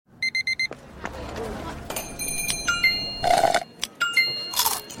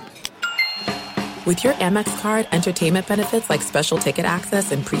With your Amex card, entertainment benefits like special ticket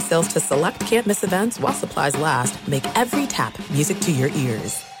access and pre-sales to select can't-miss events while supplies last make every tap music to your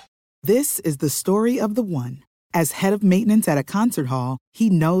ears. This is the story of the one. As head of maintenance at a concert hall, he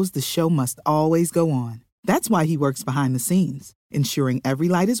knows the show must always go on. That's why he works behind the scenes, ensuring every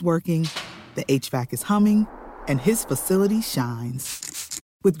light is working, the HVAC is humming, and his facility shines.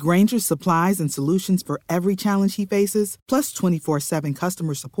 With Grainger's supplies and solutions for every challenge he faces, plus 24/7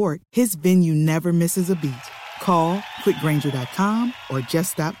 customer support, his venue never misses a beat. Call quickgrainger.com or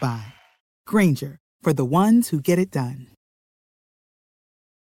just stop by. Grainger, for the ones who get it done.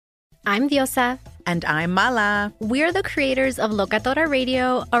 I'm Diosa. And I'm Mala. We're the creators of Locatora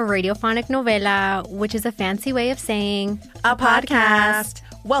Radio, a radiophonic novela, which is a fancy way of saying a podcast.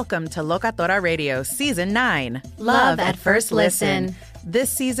 Welcome to Locatora Radio Season 9. Love at First Listen.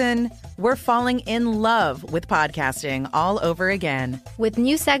 This season, we're falling in love with podcasting all over again. With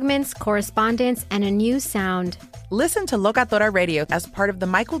new segments, correspondence, and a new sound. Listen to Locatora Radio as part of the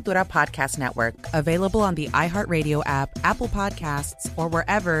My Cultura Podcast Network. Available on the iHeartRadio app, Apple Podcasts, or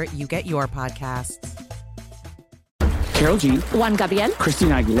wherever you get your podcasts. Karol G, Juan Gabriel,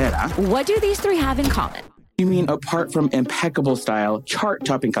 Christina Aguilera. What do these three have in common? You mean apart from impeccable style,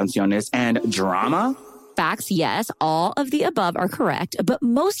 chart-topping canciones, and drama? Facts, yes, all of the above are correct, but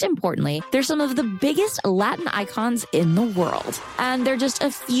most importantly, they're some of the biggest Latin icons in the world. And they're just a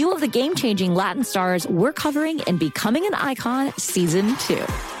few of the game-changing Latin stars we're covering in Becoming an Icon Season 2.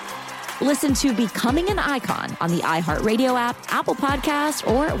 Listen to Becoming an Icon on the iHeartRadio app, Apple Podcasts,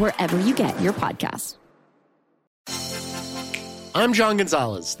 or wherever you get your podcasts. I'm John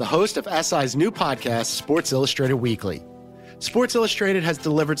Gonzalez, the host of SI's new podcast, Sports Illustrated Weekly. Sports Illustrated has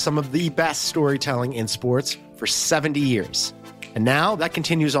delivered some of the best storytelling in sports for 70 years. And now that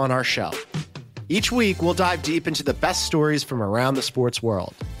continues on our show. Each week, we'll dive deep into the best stories from around the sports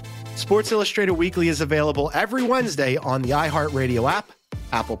world. Sports Illustrated Weekly is available every Wednesday on the iHeartRadio app,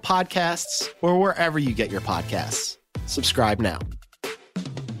 Apple Podcasts, or wherever you get your podcasts. Subscribe now.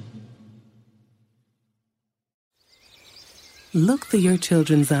 Look through your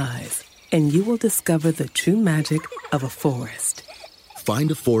children's eyes, and you will discover the true magic of a forest.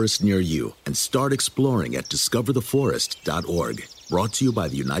 Find a forest near you and start exploring at discovertheforest.org. Brought to you by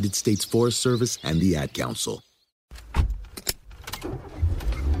the United States Forest Service and the Ad Council.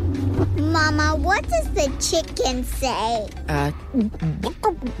 Mama, what does the chicken say?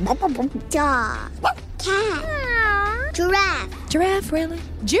 Dog. Cat. Giraffe. Giraffe, really?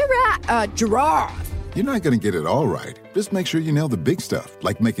 Giraffe. You're not going to get it all right. Just make sure you nail the big stuff,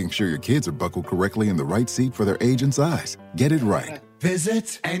 like making sure your kids are buckled correctly in the right seat for their age and size. Get it right.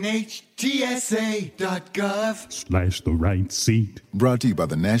 Visit NHTSA.gov/the right seat. Brought to you by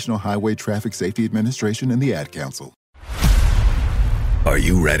the National Highway Traffic Safety Administration and the Ad Council. Are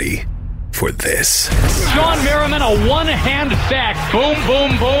you ready for this? Shawn Merriman, a one-hand sack. Boom,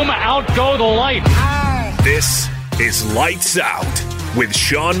 boom, boom. Out go the lights. This is Lights Out with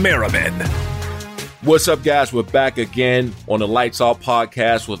Shawn Merriman. What's up, guys? We're back again on the Lights Out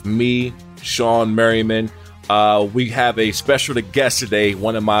podcast with me, Shawn Merriman. We have a special guest today,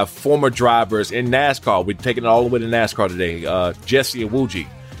 one of my former drivers in NASCAR. We're taking it all the way to NASCAR today. Jesse Iwuji,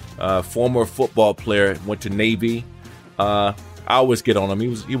 former football player, went to Navy. I always get on him. He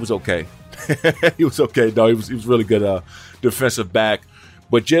was okay. He was okay, though. He was really good defensive back.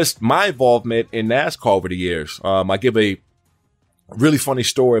 But just my involvement in NASCAR over the years. I give a really funny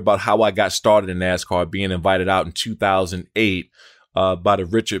story about how I got started in NASCAR, being invited out in 2008 by the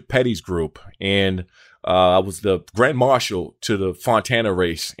Richard Petty's group. And I was the grand marshal to the Fontana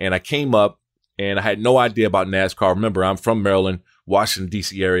race. And I came up and I had no idea about NASCAR. Remember, I'm from Maryland, Washington,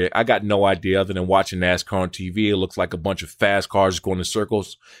 D.C. area. I got no idea other than watching NASCAR on TV. It looks like a bunch of fast cars going in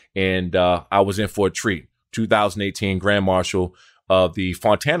circles. And I was in for a treat. 2018 grand marshal of the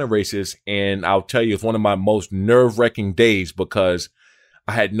Fontana races. And I'll tell you, it's one of my most nerve-wracking days because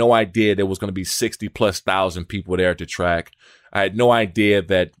I had no idea there was going to be 60,000+ people there at the track. I had no idea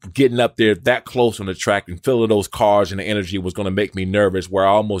that getting up there that close on the track and feeling those cars and the energy was going to make me nervous, where I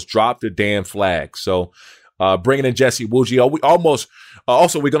almost dropped the damn flag. So bringing in Jesse Iwuji.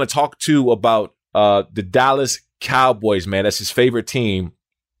 We're going to talk too about the Dallas Cowboys, man. That's his favorite team.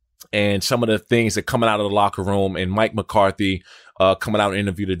 And some of the things that coming out of the locker room, and Mike McCarthy coming out in an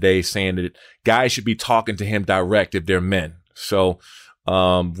interview today saying that guys should be talking to him direct if they're men. So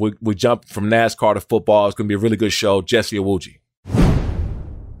we jump from NASCAR to football. It's going to be a really good show. Jesse Iwuji.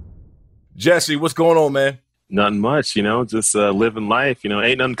 Jesse, what's going on, man? Nothing much, just living life.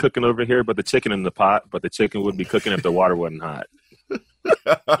 Ain't nothing cooking over here but the chicken in the pot, but the chicken would be cooking if the water wasn't hot.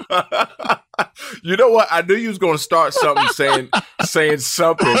 You know what? I knew you was going to start something saying saying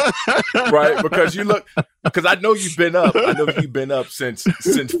something, right? Because I know you've been up. I know you've been up since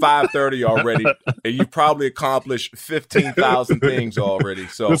 5:30 already, and you probably accomplished 15,000 things already.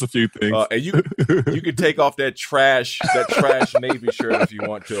 So there's a few things, and you can take off that trash Navy shirt if you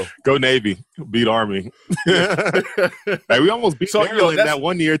want to. Go Navy, beat Army. Hey, we almost beat Maryland that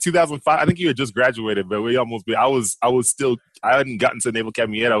one year, 2005. I think you had just graduated, but we almost beat. I hadn't gotten to Naval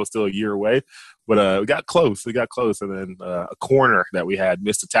Academy yet. I was still a year away, but we got close. And then a corner that we had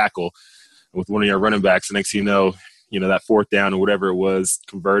missed a tackle with one of your running backs. The next thing you know, that fourth down or whatever it was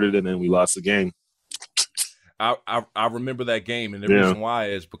converted, and then we lost the game. I remember that game, and the reason why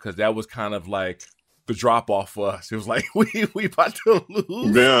is because that was kind of like the drop off for us. It was like we about to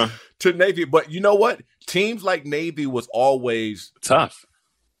lose to Navy, but you know what? Teams like Navy was always tough.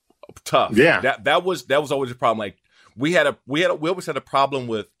 Yeah, that was always a problem. Like we always had a problem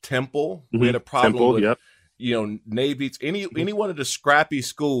with Temple. Mm-hmm. We had a problem with Navy. Any one of the scrappy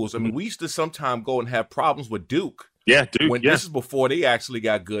schools. I mean, we used to sometimes go and have problems with Duke. Yeah, Duke. This is before they actually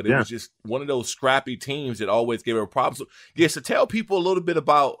got good. It was just one of those scrappy teams that always gave it a problem. So, so tell people a little bit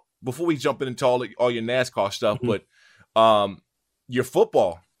about, before we jump into all your NASCAR stuff, but your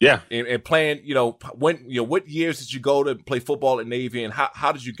football. Yeah. And playing, what years did you go to play football at Navy, and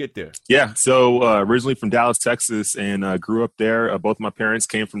how did you get there? Yeah. So originally from Dallas, Texas, and grew up there. Both my parents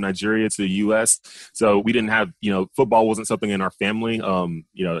came from Nigeria to the U.S. So we didn't have, football wasn't something in our family.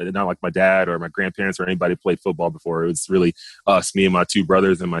 Not like my dad or my grandparents or anybody played football before. It was really us, me and my two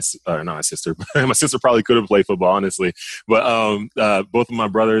brothers and not my sister. My sister probably could have played football, honestly. But both of my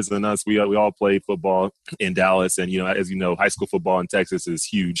brothers and us, we all played football in Dallas. And, as you know, high school football in Texas is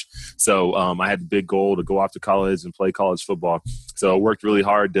huge. So I had the big goal to go off to college and play college football. So I worked really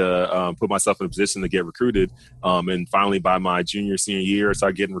hard to put myself in a position to get recruited. And finally, by my senior year, I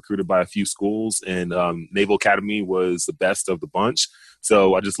started getting recruited by a few schools. And Naval Academy was the best of the bunch.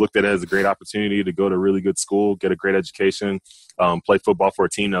 So I just looked at it as a great opportunity to go to a really good school, get a great education, play football for a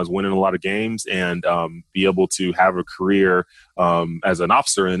team that was winning a lot of games, and be able to have a career as an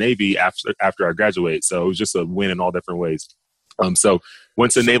officer in the Navy after I graduate. So it was just a win in all different ways. So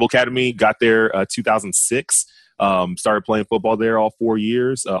went to Naval Academy, got there 2006, started playing football there all 4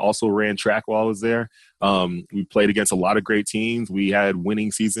 years, also ran track while I was there. We played against a lot of great teams. We had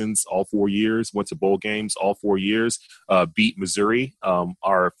winning seasons all 4 years, went to bowl games all 4 years, beat Missouri,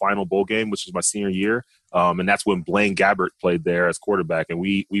 our final bowl game, which was my senior year. And that's when Blaine Gabbert played there as quarterback, and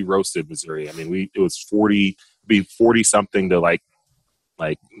we roasted Missouri. I mean, it was 40 something to like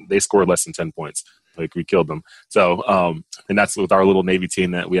they scored less than 10 points. Like, we killed them. So, and that's with our little Navy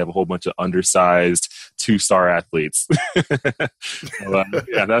team that we have a whole bunch of undersized 2-star athletes. So,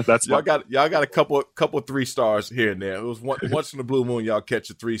 that's y'all got a couple 3-stars here and there. It was once in the blue moon y'all catch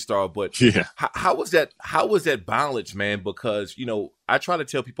a 3-star, but how was that balance, man? Because I try to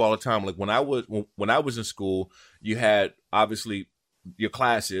tell people all the time, like when I was in school, you had obviously your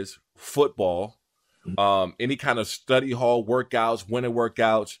classes, football, any kind of study hall workouts, winter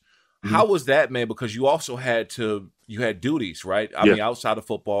workouts. How was that, man? Because you also had duties, right? I mean, outside of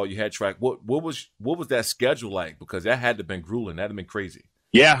football, you had track. What was that schedule like? Because that had to have been grueling. That had been crazy.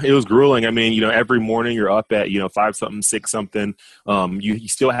 Yeah, it was grueling. I mean, every morning you're up at, 5 something, 6 something. You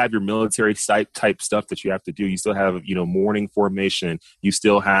still have your military type stuff that you have to do. You still have, morning formation. You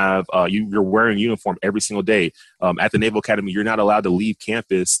still have, you're wearing uniform every single day. At the Naval Academy, you're not allowed to leave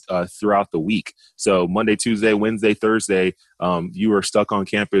campus throughout the week. So Monday, Tuesday, Wednesday, Thursday, you are stuck on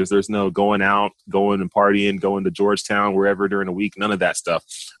campus. There's no going out, going and partying, going to Georgetown, wherever during the week. None of that stuff.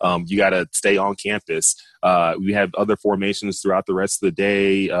 You got to stay on campus. We have other formations throughout the rest of the day.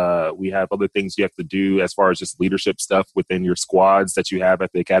 We have other things you have to do as far as just leadership stuff within your squads that you have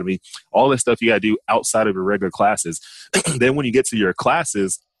at the academy. All this stuff you got to do outside of your regular classes. Then when you get to your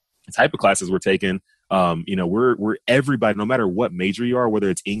classes, the type of classes we're taking, we're everybody, no matter what major you are, whether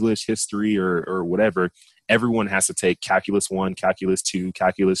it's English, history, or whatever, everyone has to take Calculus 1, Calculus 2,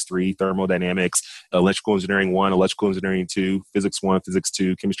 Calculus 3, Thermodynamics, Electrical Engineering 1, Electrical Engineering 2, Physics 1, Physics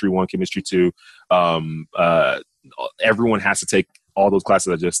 2, Chemistry 1, Chemistry 2. Everyone has to take all those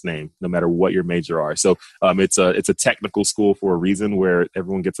classes I just named, no matter what your major are. So it's a technical school for a reason, where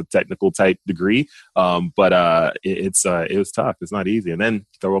everyone gets a technical type degree. But it was tough. It's not easy. And then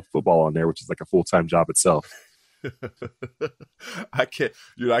throw football on there, which is like a full-time job itself. I can't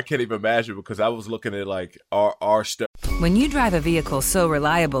even imagine, because I was looking at like our stuff. When you drive a vehicle so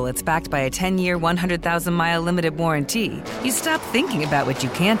reliable it's backed by a 10-year, 100,000-mile limited warranty, you stop thinking about what you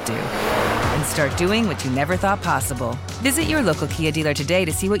can't do and start doing what you never thought possible. Visit your local Kia dealer today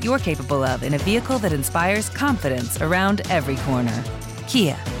to see what you're capable of in a vehicle that inspires confidence around every corner.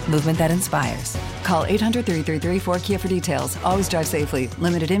 Kia, movement that inspires. Call 800-333-4KIA for details. Always drive safely.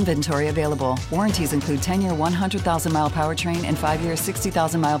 Limited inventory available. Warranties include 10-year 100,000-mile powertrain and 5-year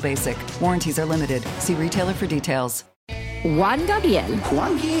 60,000-mile basic. Warranties are limited. See retailer for details. Juan Gabriel.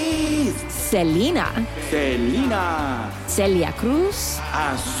 Juanquis. Selena. Selena. Celia Cruz.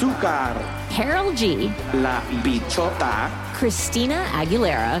 Azúcar. Karol G. La Bichota. Christina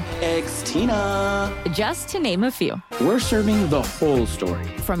Aguilera. Ex-Tina. Just to name a few. We're serving the whole story.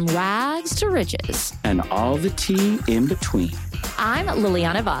 From rags to riches. And all the tea in between. I'm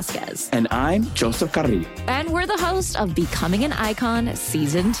Liliana Vasquez. And I'm Joseph Carrillo. And we're the host of Becoming an Icon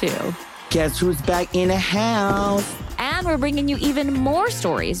Season 2. Guess who's back in the house? And we're bringing you even more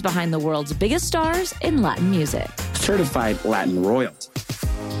stories behind the world's biggest stars in Latin music. Certified Latin royalty.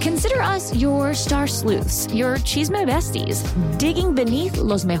 Consider us your star sleuths, your chisme besties, digging beneath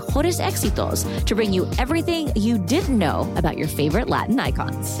los mejores éxitos to bring you everything you didn't know about your favorite Latin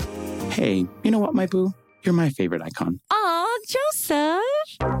icons. Hey, you know what, my boo? You're my favorite icon. Aw, Joseph.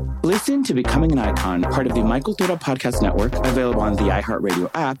 Listen to Becoming an Icon, part of the Michael Dura Podcast Network, available on the iHeartRadio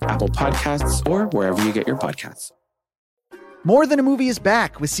app, Apple Podcasts, or wherever you get your podcasts. More Than a Movie is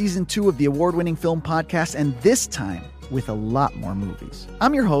back with Season 2 of the award-winning film podcast, and this time with a lot more movies.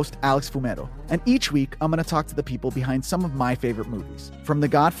 I'm your host, Alex Fumero, and each week I'm going to talk to the people behind some of my favorite movies. From The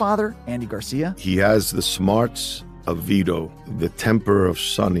Godfather, Andy Garcia. He has the smarts of Vito, the temper of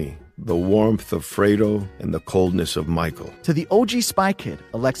Sonny, the warmth of Fredo, and the coldness of Michael. To the OG Spy Kid,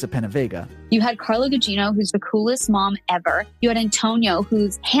 Alexa Penavega. You had Carla Gugino, who's the coolest mom ever. You had Antonio,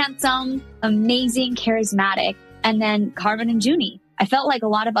 who's handsome, amazing, charismatic. And then Carmen and Junie. I felt like a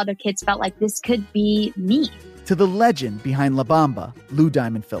lot of other kids felt like this could be me. To the legend behind La Bamba, Lou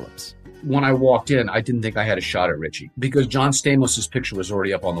Diamond Phillips. When I walked in, I didn't think I had a shot at Richie because John Stamos' picture was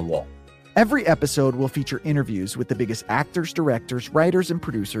already up on the wall. Every episode will feature interviews with the biggest actors, directors, writers, and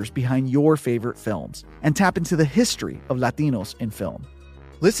producers behind your favorite films and tap into the history of Latinos in film.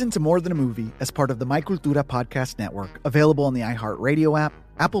 Listen to More Than a Movie as part of the My Cultura Podcast Network, available on the iHeartRadio app,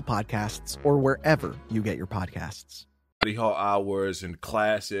 Apple Podcasts, or wherever you get your podcasts. Study hall hours and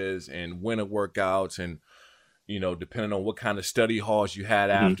classes and winter workouts and, you know, depending on what kind of study halls you had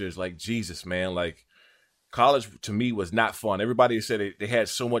after, it's like, Jesus, man, like college to me was not fun. Everybody said they had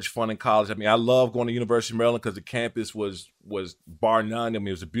so much fun in college. I mean, I love going to University of Maryland because the campus was bar none. I mean,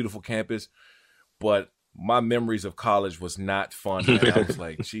 it was a beautiful campus, but my memories of college was not fun. Man. I was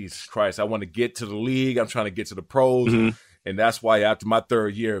like, Jesus Christ, I want to get to the league. I'm trying to get to the pros. And that's why after my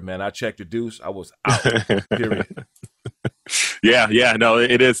third year, man, I checked the deuce. I was out, period. Yeah, no,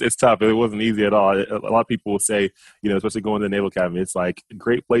 it's tough. It wasn't easy at all. A lot of people will say, you know, especially going to the Naval Academy, it's like a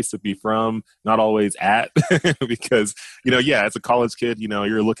great place to be from, not always at, because, you know, yeah, as a college kid, you know,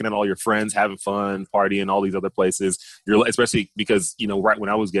 you're looking at all your friends having fun, partying, all these other places. You're especially because, you know, right when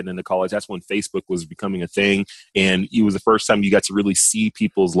I was getting into college, that's when Facebook was becoming a thing. And it was the first time you got to really see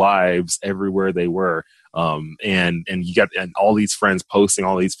people's lives everywhere they were. And you got and all these friends posting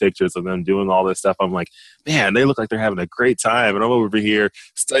all these pictures of them doing all this stuff. I'm like, man, they look like they're having a great time. And I'm over here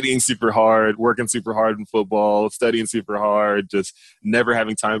studying super hard, working super hard in football, studying super hard, just never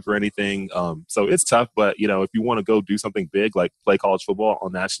having time for anything. So it's tough, but you know, if you want to go do something big, like play college football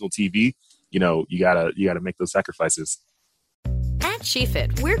on national TV, you know, you gotta make those sacrifices. At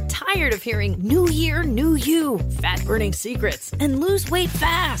SheFit, we're tired of hearing new year, new you, fat-burning secrets, and lose weight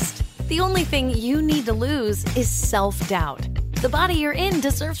fast. The only thing you need to lose is self-doubt. The body you're in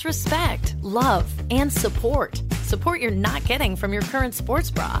deserves respect, love, and support. Support you're not getting from your current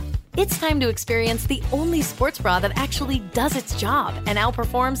sports bra. It's time to experience the only sports bra that actually does its job and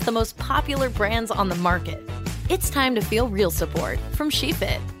outperforms the most popular brands on the market. It's time to feel real support from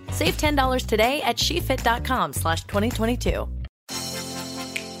SheFit. Save $10 today at shefit.com/2022.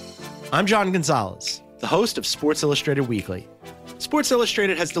 I'm John Gonzalez, the host of Sports Illustrated Weekly. Sports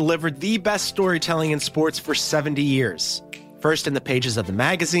Illustrated has delivered the best storytelling in sports for 70 years. First in the pages of the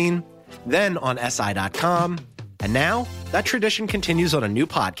magazine, then on SI.com, and now that tradition continues on a new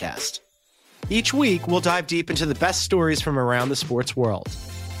podcast. Each week, we'll dive deep into the best stories from around the sports world.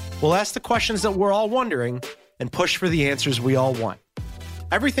 We'll ask the questions that we're all wondering and push for the answers we all want.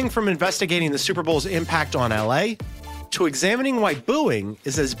 Everything from investigating the Super Bowl's impact on LA to examining why booing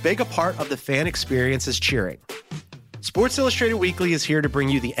is as big a part of the fan experience as cheering. Sports Illustrated Weekly is here to bring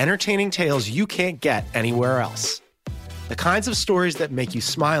you the entertaining tales you can't get anywhere else. The kinds of stories that make you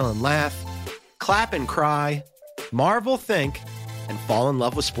smile and laugh, clap and cry, marvel, think, and fall in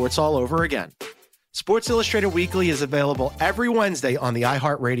love with sports all over again. Sports Illustrated Weekly is available every Wednesday on the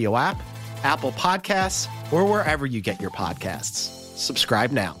iHeartRadio app, Apple Podcasts, or wherever you get your podcasts.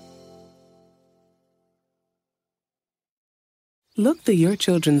 Subscribe now. Look through your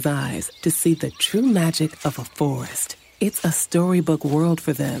children's eyes to see the true magic of a forest. It's a storybook world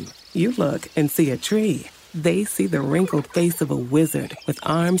for them. You look and see a tree. They see the wrinkled face of a wizard with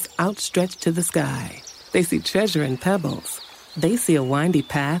arms outstretched to the sky. They see treasure in pebbles. They see a windy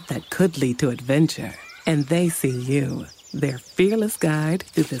path that could lead to adventure. And they see you, their fearless guide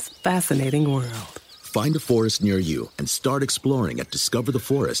through this fascinating world. Find a forest near you and start exploring at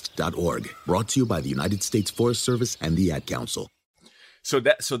discovertheforest.org. Brought to you by the United States Forest Service and the Ad Council. So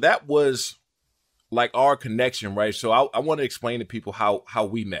that was like our connection, right? So I want to explain to people how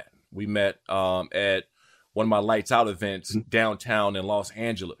we met. We met at one of my Lights Out events downtown in Los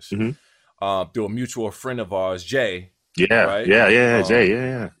Angeles through a mutual friend of ours, Jay. Yeah, right?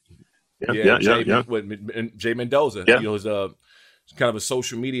 Jay, Jay Mendoza. Yeah. He was kind of a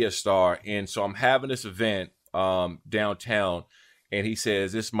social media star, and so I'm having this event downtown, and he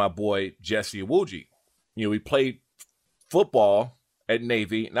says, "This is my boy Jesse Iwuji. We played football at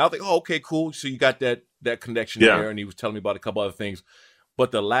Navy," and I was like, "Oh, okay, cool." So you got that connection there, and he was telling me about a couple other things.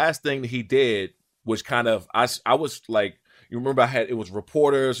 But the last thing that he did was kind of I was like, you remember it was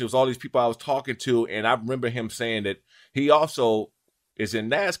reporters, it was all these people I was talking to, and I remember him saying that he also is in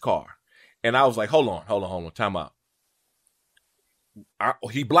NASCAR, and I was like, hold on, time out.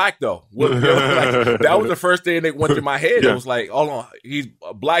 He black though. That was the first thing that went through my head. It was like, hold on, he's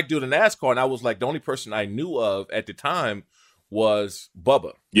a black dude in NASCAR, and I was like, the only person I knew of at the time was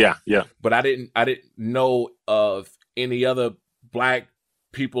Bubba. Yeah. But I didn't know of any other black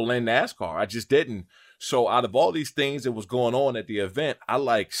people in NASCAR. I just didn't. So out of all these things that was going on at the event, I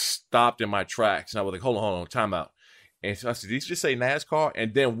like stopped in my tracks, and I was like, hold on, time out. And so I said, did you just say NASCAR?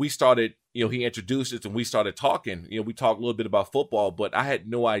 And then we started, he introduced us and we started talking. We talked a little bit about football, but I had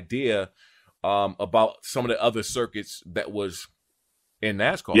no idea about some of the other circuits that was in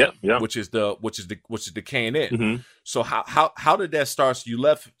NASCAR. Yeah. Which is the K&N. So how did that start?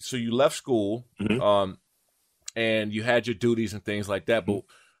 So you left school, and you had your duties and things like that. But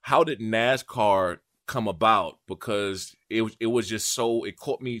how did NASCAR come about? Because it was just it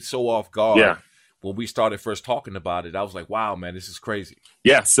caught me so off guard. Yeah. When we started first talking about it, I was like, wow, man, this is crazy.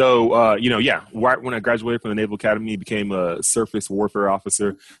 Yeah. So, right when I graduated from the Naval Academy, became a surface warfare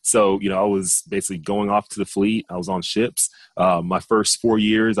officer. So, I was basically going off to the fleet. I was on ships. My first 4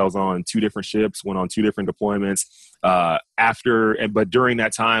 years, I was on 2 different ships, went on 2 different deployments. But during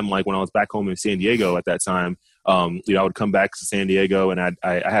that time, like when I was back home in San Diego at that time, I would come back to San Diego, and I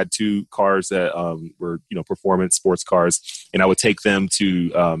had 2 cars that were, performance sports cars, and I would take them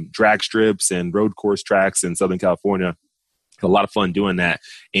to drag strips and road course tracks in Southern California. A lot of fun doing that.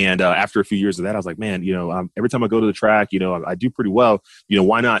 And after a few years of that, I was like, man, every time I go to the track, I do pretty well.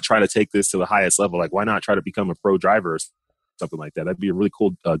 Why not try to take this to the highest level? Like, why not try to become a pro driver? Something like that. That'd be a really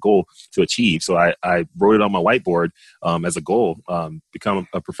cool goal to achieve. So I wrote it on my whiteboard as a goal, become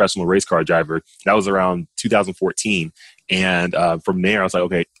a professional race car driver. That was around 2014. And from there, I was like,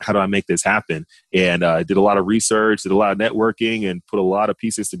 okay, how do I make this happen? And I did a lot of research, did a lot of networking, and put a lot of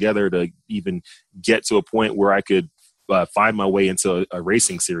pieces together to even get to a point where I could find my way into a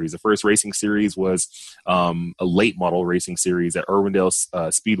racing series. The first racing series was a late model racing series at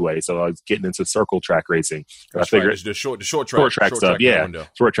Irwindale Speedway. So I was getting into circle track racing. That's I figured the short track stuff. Yeah.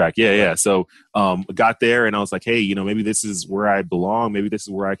 Short track. Yeah. So got there, and I was like, hey, maybe this is where I belong. Maybe this is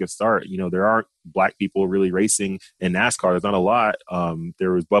where I could start. There aren't black people really racing in NASCAR. There's not a lot.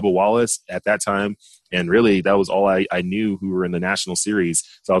 There was Bubba Wallace at that time. And really, that was all I knew who were in the national series.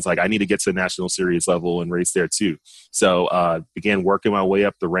 So I was like, I need to get to the national series level and race there too. So began working my way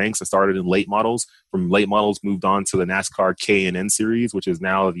up the ranks. I started in late models. From late models, moved on to the NASCAR K&N series, which is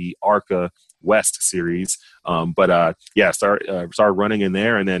now the ARCA West series. Started running in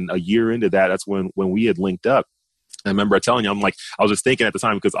there. And then a year into that, that's when we had linked up. I remember telling you, I was just thinking at the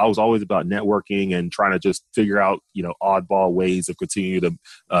time, because I was always about networking and trying to just figure out, oddball ways of continue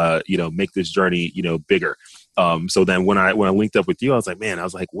to, make this journey, bigger. So then when I linked up with you, I was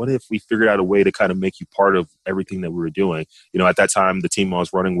like, what if we figured out a way to kind of make you part of everything that we were doing? At that time, the team I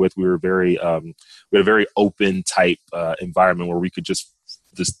was running with, we had a very open type environment where we could just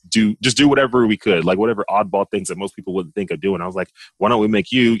do whatever we could, like whatever oddball things that most people wouldn't think of doing. I was like, why don't we make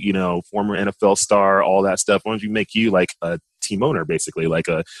you, former NFL star, all that stuff. Why don't you make you like a team owner, basically, like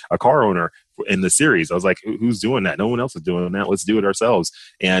a car owner in the series? I was like, who's doing that? No one else is doing that. Let's do it ourselves.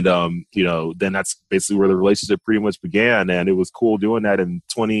 And, then that's basically where the relationship pretty much began. And it was cool doing that in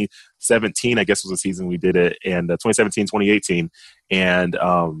 2017, I guess was the season we did it. And 2017, 2018. And,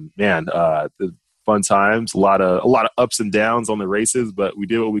 fun times, a lot of ups and downs on the races, but we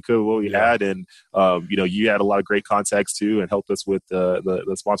did what we could with what we had. And, you had a lot of great contacts too and helped us with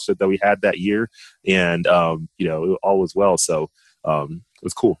the sponsorship that we had that year. And, all was well. So it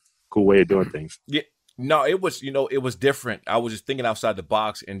was cool way of doing things. Yeah. No, it was, it was different. I was just thinking outside the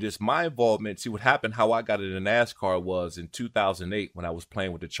box and just my involvement. See, what happened, how I got into NASCAR was in 2008 when I was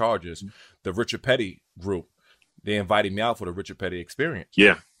playing with the Chargers, the Richard Petty group. They invited me out for the Richard Petty experience.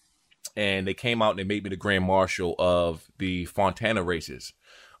 Yeah. And they came out and they made me the grand marshal of the Fontana races.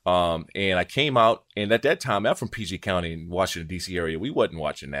 And I came out, and at that time, I'm from PG County in Washington, D.C. area. We wasn't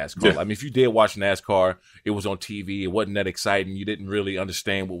watching NASCAR. Yeah. I mean, if you did watch NASCAR, it was on TV. It wasn't that exciting. You didn't really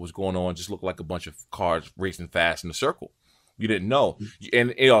understand what was going on. It just looked like a bunch of cars racing fast in a circle. You didn't know.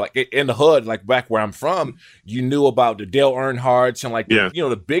 And, like in the hood, like back where I'm from, you knew about the Dale Earnhardts and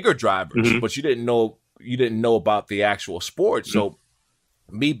the bigger drivers, but you didn't know about the actual sport. So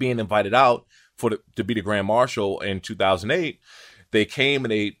me being invited out to be the grand marshal in 2008, they came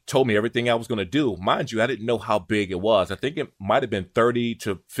and they told me everything I was going to do. Mind you, I didn't know how big it was. I think it might have been 30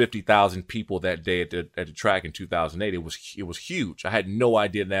 to 50,000 people that day at the track in 2008. It was huge. I had no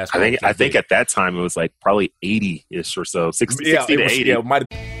idea NASCAR. I think at that time it was like probably 80-ish or so, 60 to 80. Yeah, it might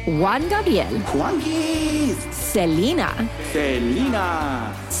have. Juan Gabriel. Juanquis. Selena.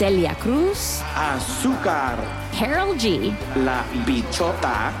 Celia Cruz. Azúcar. Harold G. La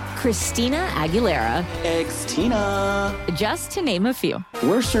Bichota. Christina Aguilera. Xtina. Just to name a few.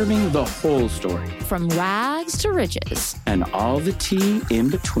 We're serving the whole story. From rags to riches. And all the tea in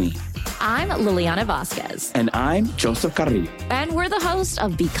between. I'm Liliana Vasquez. And I'm Joseph Carrillo. And we're the host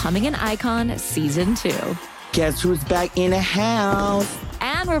of Becoming an Icon Season 2. Guess who's back in the house?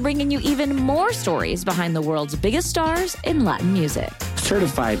 And we're bringing you even more stories behind the world's biggest stars in Latin music.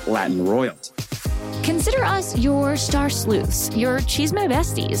 Certified Latin royalty. Consider us your star sleuths, your chisme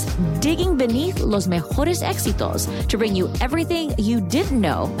besties, digging beneath los mejores éxitos to bring you everything you didn't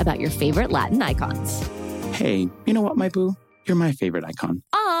know about your favorite Latin icons. Hey, you know what, my boo? You're my favorite icon.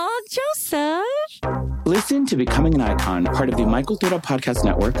 Aw, Joseph. Listen to Becoming an Icon, part of the My Cultura Podcast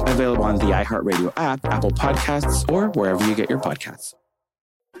Network, available on the iHeartRadio app, Apple Podcasts, or wherever you get your podcasts.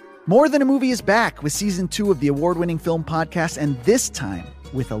 More Than a Movie is back with Season 2 of the award-winning film podcast, and this time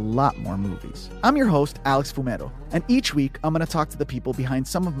with a lot more movies. I'm your host, Alex Fumero, and each week I'm going to talk to the people behind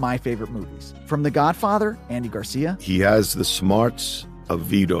some of my favorite movies. From The Godfather, Andy Garcia. He has the smarts of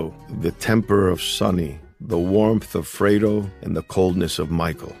Vito, the temper of Sonny, the warmth of Fredo, and the coldness of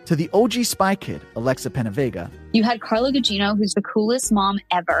Michael. To the OG Spy Kid, Alexa Penavega. You had Carla Gugino, who's the coolest mom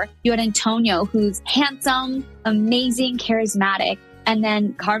ever. You had Antonio, who's handsome, amazing, charismatic. And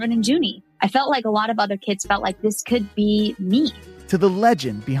then Carmen and Junie. I felt like a lot of other kids felt like this could be me. To the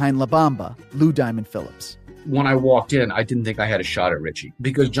legend behind La Bamba, Lou Diamond Phillips. When I walked in, I didn't think I had a shot at Richie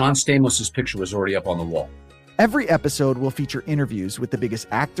because John Stamos' picture was already up on the wall. Every episode will feature interviews with the biggest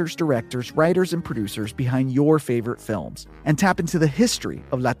actors, directors, writers, and producers behind your favorite films and tap into the history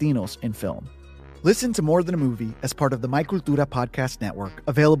of Latinos in film. Listen to More Than a Movie as part of the My Cultura Podcast Network,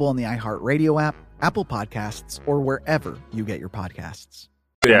 available on the iHeartRadio app, Apple Podcasts, or wherever you get your podcasts.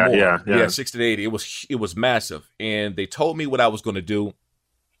 Yeah. 60 to 80. It was massive. And they told me what I was going to do.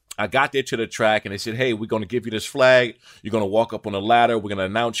 I got there to the track and they said, hey, we're going to give you this flag. You're going to walk up on a ladder. We're going to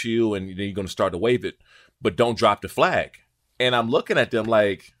announce you and then you're going to start to wave it. But don't drop the flag. And I'm looking at them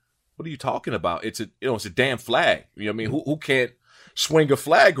like, what are you talking about? It's a damn flag. You know what I mean? Who can't swing a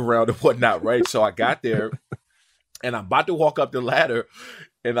flag around and whatnot, right? So I got there and I'm about to walk up the ladder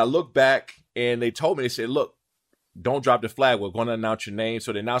and I look back and they told me, they said, look, don't drop the flag. We're going to announce your name.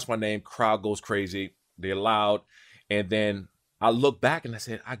 So they announced my name. Crowd goes crazy. They're loud. And then I look back and I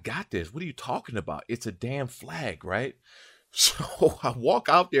said, I got this. What are you talking about? It's a damn flag, right? So I walk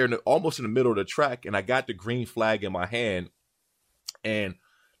out there almost in the middle of the track and I got the green flag in my hand and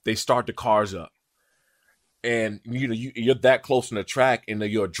they start the cars up. And you're that close in the track and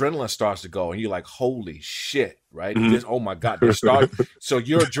your adrenaline starts to go and you're like, holy shit, right? Mm-hmm. Oh my God, they start. So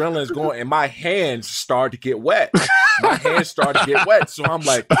your adrenaline is going and my hands start to get wet. So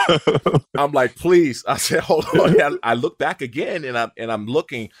I'm like, please. I said, hold on. I look back again and I'm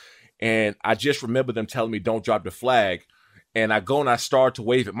looking and I just remember them telling me don't drop the flag. And I go and I start to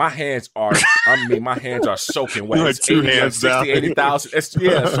wave it. My hands are soaking wet. Like 2 hands 60, 80,000.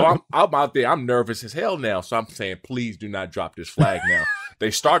 So I'm out there. I'm nervous as hell now. So I'm saying, please do not drop this flag now.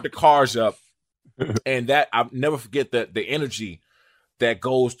 They start the cars up. And that, I'll never forget the energy that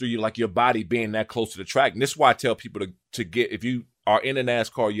goes through you, like your body being that close to the track. And this is why I tell people to get, if you are in a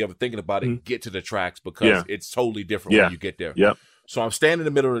NASCAR, you ever thinking about it, get to the tracks because it's totally different when you get there. Yep. So I'm standing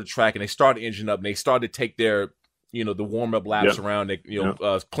in the middle of the track and they start the engine up and they start to take their the warm up laps around,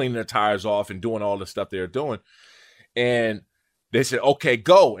 cleaning the tires off and doing all the stuff they're doing. And they said, okay,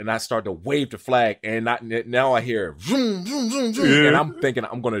 go. And I started to wave the flag. And now I hear, vroom, vroom, vroom, vroom. And I'm thinking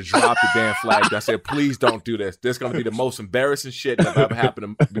I'm going to drop the damn flag. And I said, please don't do this. This is going to be the most embarrassing shit that ever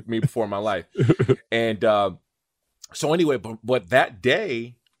happened to me before in my life. And so anyway, but that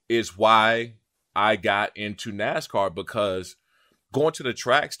day is why I got into NASCAR, because going to the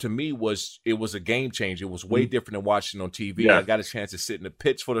tracks to me was a game changer. It was way different than watching on TV. I got a chance to sit in the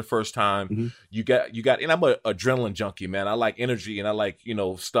pits for the first time. You got, and I'm an adrenaline junkie, man. I like energy and I like,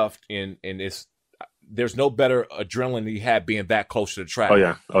 stuff. And there's no better adrenaline than you have being that close to the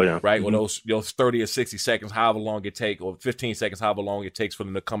track. Oh yeah. Right. When those 30 or 60 seconds, however long it takes, or 15 seconds, however long it takes for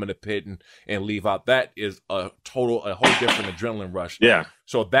them to come in the pit and leave out, that is a whole different adrenaline rush. Yeah.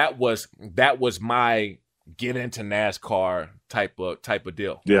 So that was my get into NASCAR type of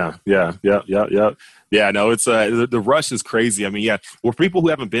deal. Yeah. No, it's the rush is crazy. I mean, for people who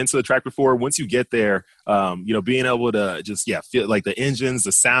haven't been to the track before, once you get there, being able to just feel like the engines,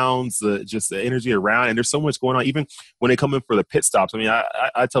 the sounds, just the energy around, and there's so much going on. Even when they come in for the pit stops, I mean,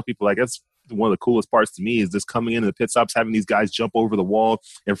 I tell people, like, that's one of the coolest parts to me is just coming into the pit stops, having these guys jump over the wall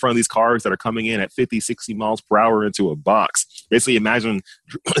in front of these cars that are coming in at 50, 60 miles per hour into a box. Basically, imagine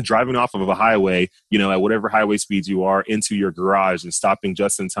driving off of a highway, at whatever highway speeds you are, into your garage and stopping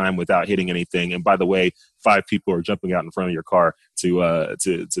just in time without hitting anything. And by the way, 5 people are jumping out in front of your car to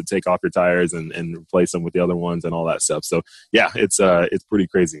take off your tires and replace them with the other ones and all that stuff. So it's pretty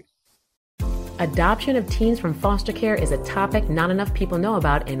crazy. Adoption of teens from foster care is a topic not enough people know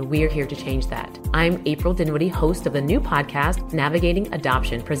about, and we're here to change that. I'm April Dinwiddie, host of the new podcast, Navigating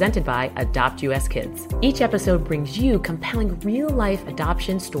Adoption, presented by Adopt US Kids. Each episode brings you compelling real-life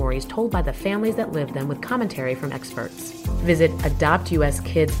adoption stories told by the families that live them with commentary from experts. Visit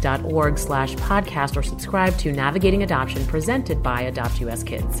adoptuskids.org/podcast or subscribe to Navigating Adoption, presented by Adopt US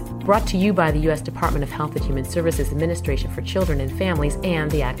Kids. Brought to you by the U.S. Department of Health and Human Services Administration for Children and Families and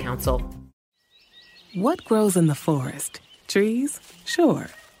the Ad Council. What grows in the forest? Trees? Sure.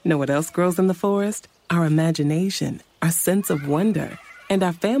 Know what else grows in the forest? Our imagination, our sense of wonder, and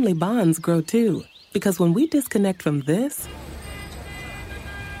our family bonds grow too. Because when we disconnect from this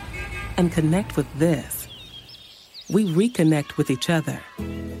and connect with this, we reconnect with each other.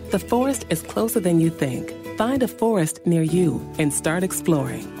 The forest is closer than you think. Find a forest near you and start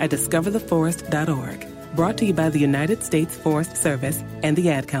exploring at discovertheforest.org. Brought to you by the United States Forest Service and the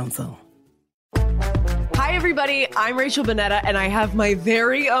Ad Council. Hi, everybody. I'm Rachel Bonnetta, and I have my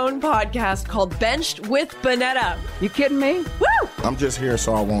very own podcast called Benched with Bonnetta. You kidding me? Woo! I'm just here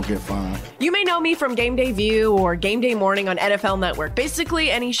so I won't get fined. You may know me from Game Day View or Game Day Morning on NFL Network. Basically,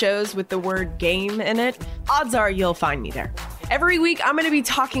 any shows with the word game in it, odds are you'll find me there. Every week, I'm going to be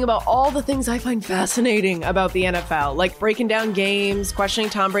talking about all the things I find fascinating about the NFL, like breaking down games, questioning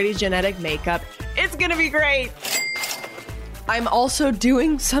Tom Brady's genetic makeup. It's going to be great. I'm also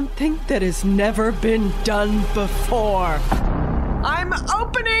doing something that has never been done before. I'm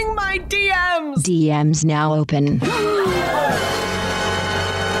opening my DMs. DMs now open.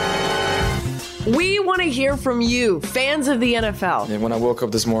 We want to hear from you, fans of the NFL. And when I woke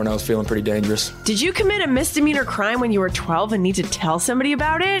up this morning, I was feeling pretty dangerous. Did you commit a misdemeanor crime when you were 12 and need to tell somebody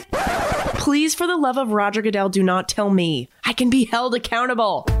about it? Please, for the love of Roger Goodell, do not tell me. I can be held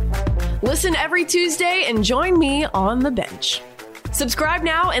accountable. Listen every Tuesday and join me on the bench. Subscribe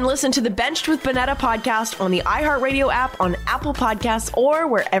now and listen to the Benched with Bonnetta podcast on the iHeartRadio app, on Apple Podcasts, or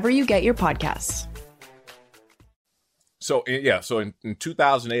wherever you get your podcasts. So in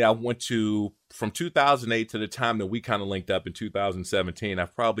 2008, I went from 2008 to the time that we kind of linked up in 2017,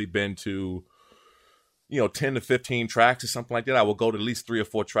 I've probably been to, 10 to 15 tracks or something like that. I will go to at least 3 or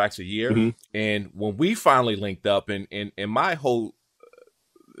 4 tracks a year. Mm-hmm. And when we finally linked up, and my whole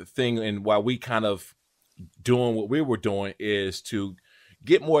thing and why we kind of doing what we were doing is to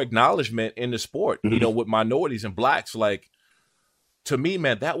get more acknowledgement in the sport, Mm-hmm. With minorities and blacks. Like, to me,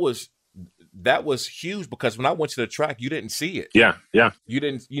 man, that was huge, because when I went to the track, you didn't see it. Yeah. You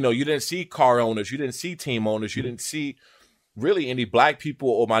didn't see car owners, you didn't see team owners, you didn't see really any black people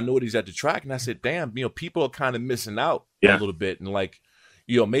or minorities at the track. And I said, damn, people are kind of missing out a little bit. And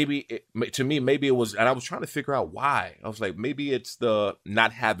maybe it was, and I was trying to figure out why. I was like, maybe it's the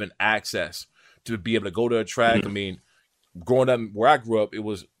not having access to be able to go to a track. Mm-hmm. I mean, growing up where I grew up, it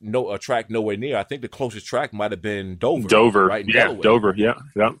was a track nowhere near. I think the closest track might have been Dover. Right? In Delaware. Dover. Yeah.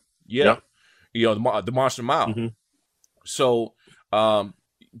 The Monster Mile. Mm-hmm. So,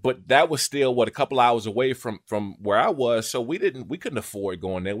 but that was still a couple hours away from where I was. So we couldn't afford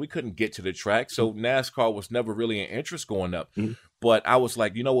going there. We couldn't get to the track. So NASCAR was never really an interest going up. Mm-hmm. But I was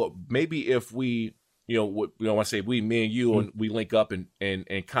like, you know what? Maybe if we, when I say we, me and you, and we link up and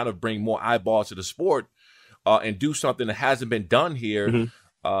kind of bring more eyeballs to the sport and do something that hasn't been done here.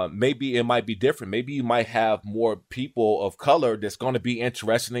 Maybe it might be different. Maybe you might have more people of color that's going to be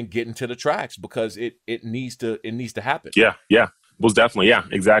interested in getting to the tracks because it needs to happen. Yeah. Most definitely. Yeah,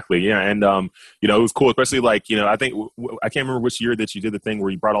 exactly. Yeah. And, it was cool, especially I think, I can't remember which year that you did the thing where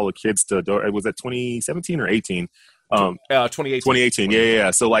you brought all the kids to, was that 2017 or 18? 2018.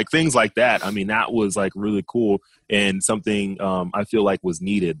 Yeah. So things like that. I mean, that was really cool and something I feel was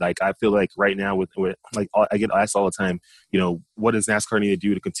needed. I feel right now with I get asked all the time, what does NASCAR need to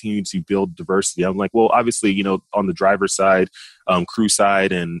do to continue to build diversity? I'm like, well, obviously, on the driver's side, crew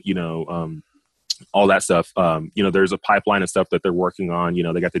side, and all that stuff. There's a pipeline of stuff that they're working on.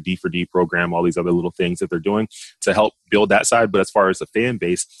 They got the D4D program, all these other little things that they're doing to help build that side. But as far as the fan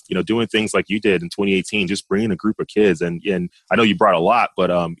base, doing things like you did in 2018, just bringing a group of kids. And I know you brought a lot, but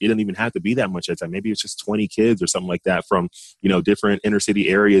it didn't even have to be that much at the time. Maybe it's just 20 kids or something like that from, different inner city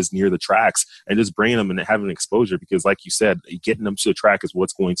areas near the tracks, and just bringing them and having exposure, because like you said, getting them to the track is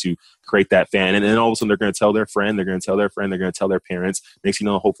what's going to create that fan. And then all of a sudden they're going to tell their friend, they're going to tell their friend, they're going to tell their parents. Next thing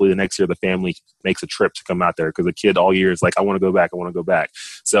you know, hopefully the next year the family makes a trip to come out there, because a kid all year is like, I want to go back.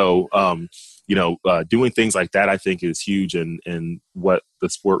 So, doing things like that, I think, is huge and what the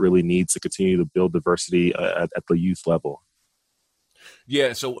sport really needs to continue to build diversity at the youth level.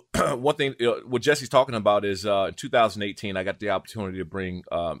 Yeah. So one thing, what Jesse's talking about is in 2018, I got the opportunity to bring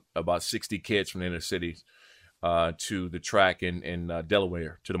about 60 kids from the inner cities to the track in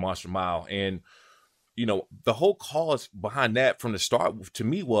Delaware, to the Monster Mile. And the whole cause behind that from the start to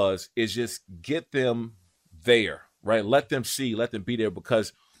me is just get them there, right? Let them see, let them be there,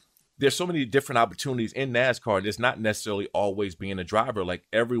 because there's so many different opportunities in NASCAR. And it's not necessarily always being a driver. Like,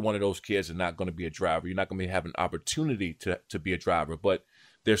 every one of those kids are not going to be a driver. You're not going to have an opportunity to be a driver, but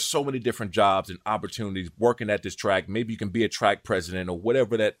there's so many different jobs and opportunities working at this track. Maybe you can be a track president or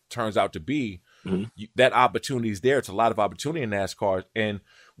whatever that turns out to be. That opportunity is there. It's a lot of opportunity in NASCAR. And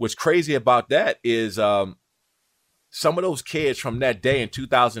what's crazy about that is some of those kids from that day in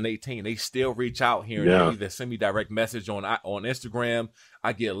 2018, they still reach out here and they either send me direct message on Instagram.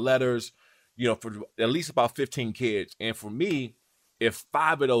 I get letters, for at least about 15 kids. And for me, if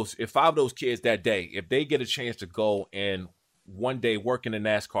five of those kids that day, if they get a chance to go and one day work in the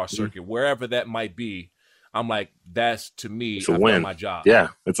NASCAR circuit, wherever that might be, I'm like, that's, to me, it's a win. My job. Yeah,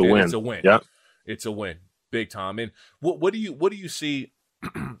 it's a win. It's a win. Yeah, it's a win, big time. And what do you see?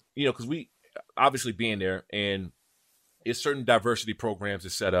 Because we obviously being there, and it's certain diversity programs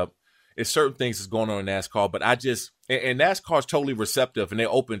is set up. It's certain things that's going on in NASCAR, but and NASCAR is totally receptive, and they're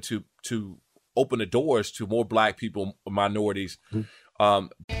open to open the doors to more Black people, minorities.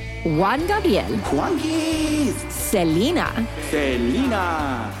 Juan Gabriel, Selena,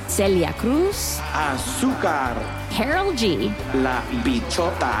 Celia Cruz, Azúcar, Harold G, La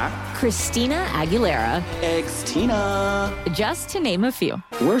Bichota, Christina Aguilera, Ex-Tina. Just to name a few.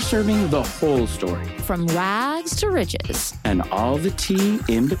 We're serving the whole story, from rags to riches, and all the tea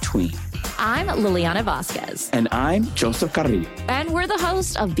in between. I'm Liliana Vasquez. And I'm Joseph Carrillo. And we're the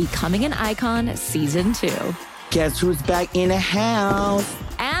host of Becoming an Icon Season 2. Guess who's back in the house?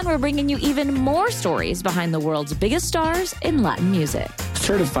 And we're bringing you even more stories behind the world's biggest stars in Latin music.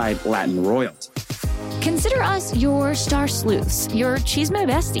 Certified Latin royalty. Consider us your star sleuths, your chisme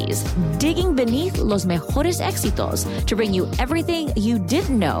besties, digging beneath los mejores éxitos to bring you everything you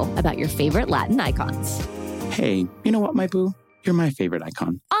didn't know about your favorite Latin icons. Hey, you know what, my boo? You're my favorite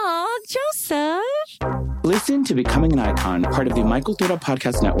icon. Aw, Joseph. Listen to Becoming an Icon, part of the Michael Dura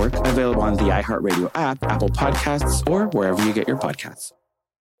Podcast Network, available on the iHeartRadio app, Apple Podcasts, or wherever you get your podcasts.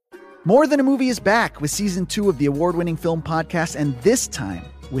 More Than a Movie is back with Season 2 of the award-winning film podcast, and this time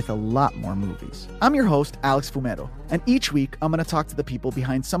with a lot more movies. I'm your host, Alex Fumero, and each week I'm going to talk to the people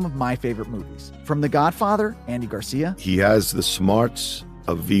behind some of my favorite movies. From The Godfather, Andy Garcia. He has the smarts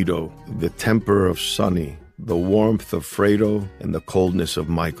of Vito, the temper of Sonny, the warmth of Fredo, and the coldness of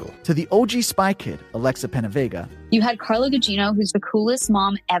Michael. To the OG Spy Kid, Alexa Penavega. You had Carla Gugino, who's the coolest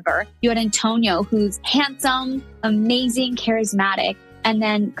mom ever. You had Antonio, who's handsome, amazing, charismatic. And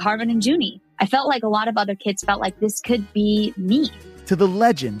then Carvin and Junie. I felt like a lot of other kids felt like this could be me. To the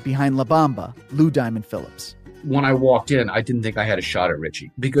legend behind La Bamba, Lou Diamond Phillips. When I walked in, I didn't think I had a shot at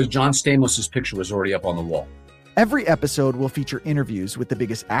Richie because John Stamos' picture was already up on the wall. Every episode will feature interviews with the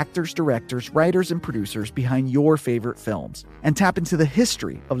biggest actors, directors, writers, and producers behind your favorite films, and tap into the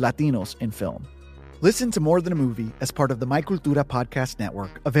history of Latinos in film. Listen to More Than a Movie as part of the My Cultura Podcast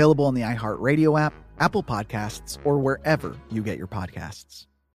Network, available on the iHeartRadio app, Apple Podcasts, or wherever you get your podcasts.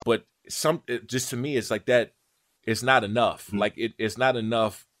 But just to me, it's like that. It's not enough. Like it's not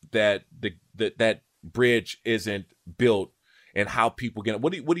enough that that bridge isn't built and how people get,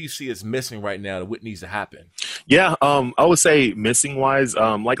 what do you see is missing right now that what needs to happen? Yeah, I would say missing wise,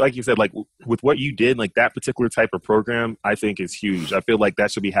 like you said, like with what you did, like that particular type of program, I think is huge. I feel like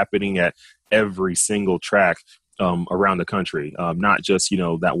that should be happening at every single track around the country, not just,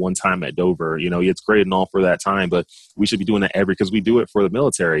 that one time at Dover. It's great and all for that time, but we should be doing that because we do it for the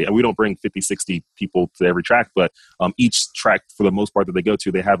military, and we don't bring 50, 60 people to every track, but each track, for the most part that they go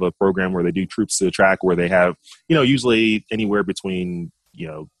to, they have a program where they do troops to the track, where they have, usually anywhere between,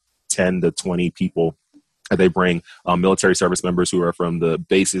 10 to 20 people. They bring military service members who are from the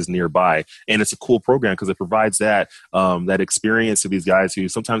bases nearby. And it's a cool program because it provides that experience to these guys who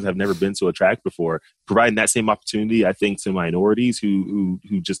sometimes have never been to a track before, providing that same opportunity, I think, to minorities who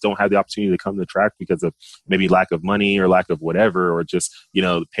just don't have the opportunity to come to the track because of maybe lack of money or lack of whatever, or just,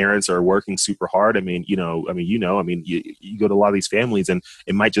 the parents are working super hard. You go to a lot of these families and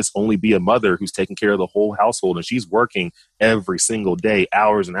it might just only be a mother who's taking care of the whole household, and she's working every single day,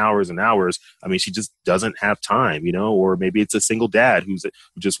 hours and hours and hours. She just doesn't have time, or maybe it's a single dad who's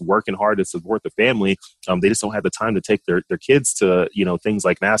just working hard to support the family. They just don't have the time to take their kids to, things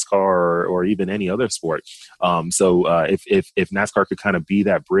like NASCAR or even any other sport. So if NASCAR could kind of be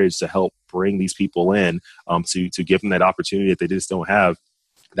that bridge to help bring these people in, to give them that opportunity that they just don't have,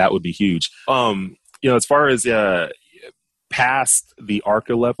 that would be huge. As far as past the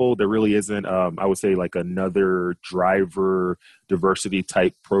ARCA level, there really isn't, I would say, like another driver diversity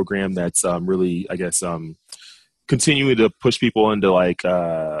type program that's really, I guess, continuing to push people into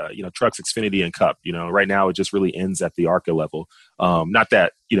Trucks, Xfinity, and Cup. Right now it just really ends at the ARCA level. Not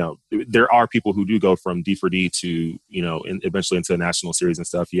that, there are people who do go from D4D to, eventually into the National Series and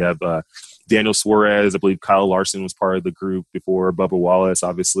stuff. You have Daniel Suarez, I believe Kyle Larson was part of the group before, Bubba Wallace,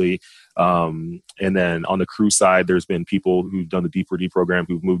 obviously. And then on the crew side, there's been people who've done the D4D program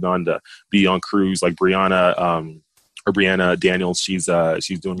who've moved on to be on crews, like Brianna Daniels. She's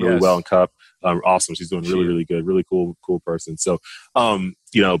doing really well in Cup. Awesome. She's doing really, really good, really cool person. So,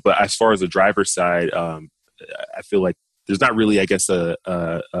 but as far as the driver side, I feel like there's not really, I guess, a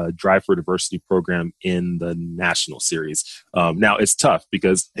Drive for Diversity program in the National Series. Now it's tough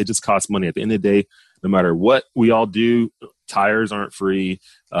because it just costs money. At the end of the day, no matter what we all do, tires aren't free.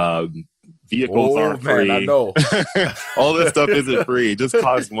 Vehicles aren't free. I know. All this stuff isn't free. It just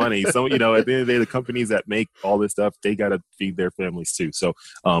costs money. So, at the end of the day, the companies that make all this stuff, they got to feed their families too. So,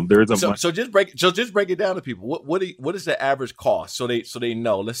 there is a so just break it down to people. What is the average cost? So they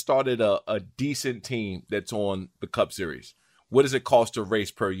know. Let's start at a decent team that's on the Cup Series. What does it cost to race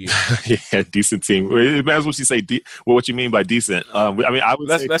per year? Yeah, decent team. It matters what you say. What you mean by decent? I would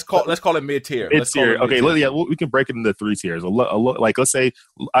let's call it mid tier. Mid-tier. Okay, we can break it into 3 tiers. Let's say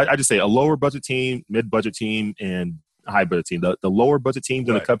I just say a lower budget team, mid budget team, and a high budget team. The lower budget teams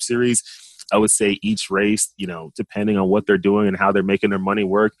in the Cup Series, I would say each race, depending on what they're doing and how they're making their money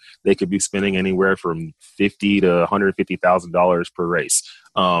work, they could be spending anywhere from $50,000 to $150,000 per race.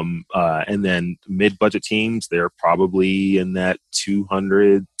 And then mid-budget teams, they're probably in that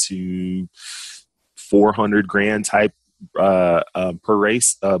 $200,000 to $400,000 type per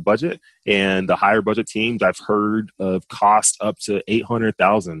race budget. And the higher budget teams, I've heard of cost up to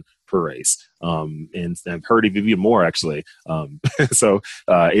 $800,000 per race. And I've heard even more actually. So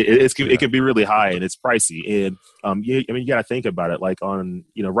it can be really high and it's pricey. And you got to think about it. Like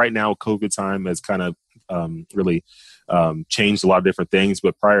right now, COVID time has kind of really changed a lot of different things.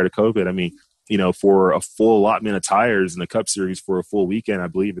 But prior to COVID, for a full allotment of tires in the Cup Series for a full weekend, I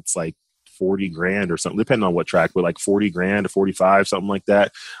believe it's like $40,000 or something, depending on what track, but like $40,000 to $45,000, something like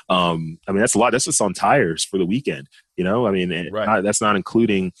that. That's a lot. That's just on tires for the weekend. Right. That's not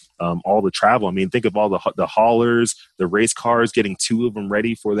including all the travel. Think of all the haulers, the race cars, getting 2 of them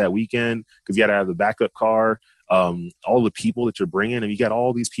ready for that weekend because you got to have the backup car. All the people that you're bringing, and you got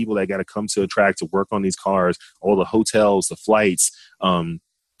all these people that got to come to a track to work on these cars, all the hotels, the flights,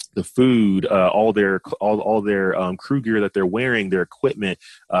 the food, all their crew gear that they're wearing, their equipment,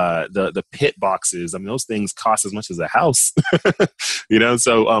 the pit boxes. Those things cost as much as a house,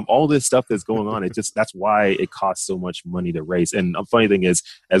 So all this stuff that's going on, that's why it costs so much money to race. And the funny thing is,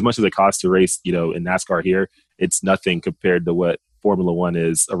 as much as it costs to race, in NASCAR here, it's nothing compared to what Formula One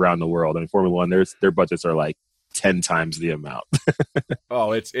is around the world. Formula One, their budgets are like 10 times the amount.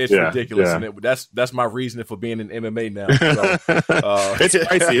 Oh, it's ridiculous. Yeah. And that's my reason for being in MMA now. So, it's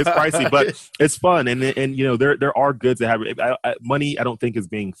pricey, but it's fun. And there are goods that have money. I don't think is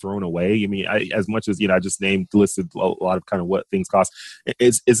being thrown away. As much as, I just listed a lot of kind of what things cost.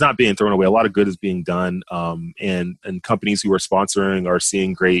 It's not being thrown away. A lot of good is being done. And companies who are sponsoring are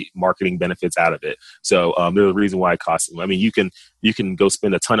seeing great marketing benefits out of it. So there's a reason why it costs them. You can you can go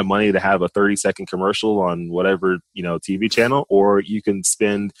spend a ton of money to have a 30-second commercial on whatever, TV channel, or you can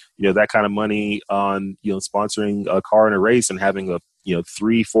spend, that kind of money on, sponsoring a car in a race and having a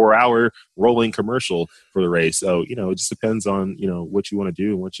 3-4 hour rolling commercial for the race. So, it just depends on, what you want to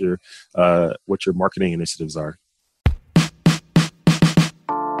do and what your marketing initiatives are.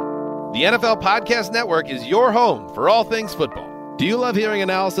 The NFL Podcast Network is your home for all things football. Do you love hearing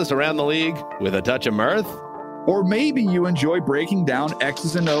analysis around the league with a touch of mirth? Or maybe you enjoy breaking down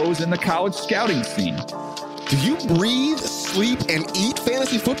X's and O's in the college scouting scene. Do you breathe, sleep, and eat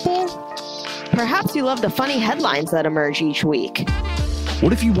fantasy football? Perhaps you love the funny headlines that emerge each week.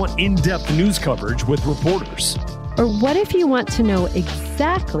 What if you want in-depth news coverage with reporters? Or what if you want to know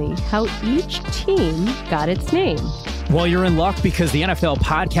exactly how each team got its name? Well, you're in luck because the NFL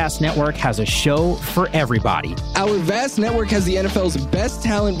Podcast Network has a show for everybody. Our vast network has the NFL's best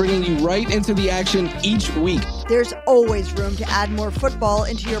talent bringing you right into the action each week. There's always room to add more football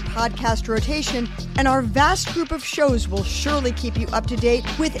into your podcast rotation, and our vast group of shows will surely keep you up to date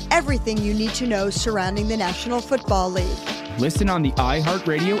with everything you need to know surrounding the National Football League. Listen on the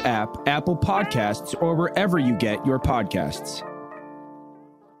iHeartRadio app, Apple Podcasts, or wherever you get your podcasts.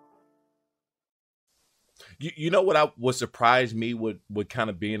 You know what surprised me with kind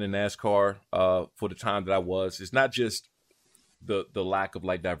of being in NASCAR for the time that I was? It's not just the lack of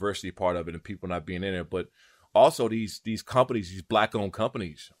like diversity part of it and people not being in it, but also these companies, these black-owned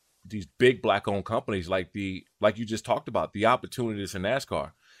companies, these big black-owned companies like you just talked about, the opportunities in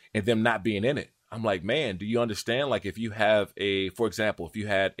NASCAR and them not being in it. I'm like, man, do you understand? Like if you have for example, if you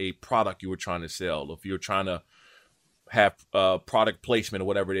had a product you were trying to sell, if you're trying to have product placement or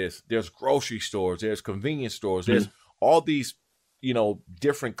whatever it is, there's grocery stores, there's convenience stores, there's all these,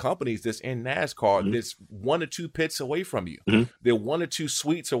 different companies that's in NASCAR that's 1 or 2 pits away from you. They're 1 or 2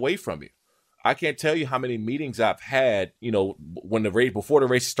 suites away from you. I can't tell you how many meetings I've had, when before the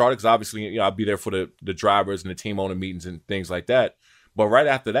race started, because obviously, I'll be there for the drivers and the team owner meetings and things like that. But right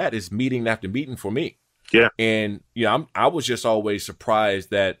after that is meeting after meeting for me. Yeah. And, I was just always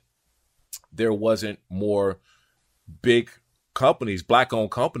surprised that there wasn't more big companies, black-owned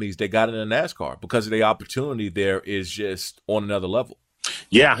companies that got into NASCAR because of the opportunity there is just on another level.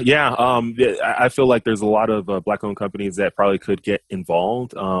 Yeah. I feel like there's a lot of black-owned companies that probably could get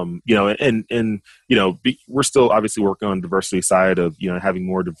involved. We're still obviously working on the diversity side of having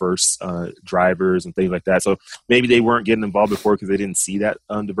more diverse drivers and things like that. So maybe they weren't getting involved before because they didn't see that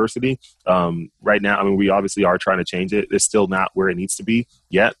diversity. Right now, we obviously are trying to change it. It's still not where it needs to be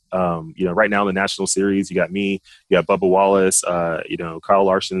yet. Right now in the National Series, you got me, you got Bubba Wallace. Kyle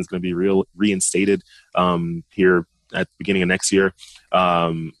Larson is going to be reinstated here at the beginning of next year.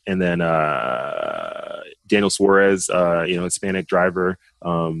 And then Daniel Suarez, Hispanic driver.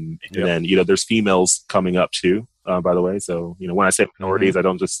 And then, there's females coming up too, by the way. So, when I say minorities, I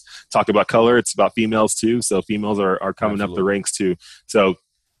don't just talk about color, it's about females too. So females are coming up the ranks too. So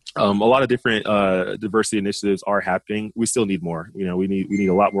a lot of different diversity initiatives are happening. We still need more. We need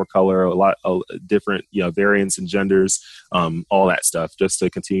a lot more color, a lot of different variants and genders, all that stuff, just to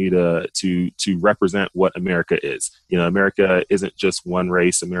continue to represent what America is. America isn't just one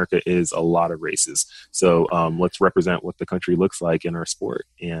race. America is a lot of races. So let's represent what the country looks like in our sport,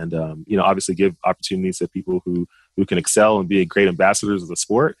 and obviously give opportunities to people who can excel and be great ambassadors of the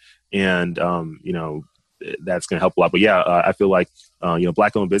sport, and that's going to help a lot. But yeah, I feel like,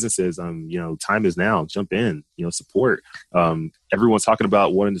 black-owned businesses, time is now. Jump in, support. Everyone's talking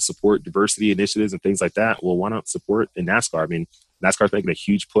about wanting to support diversity initiatives and things like that. Well, why not support in NASCAR? NASCAR's making a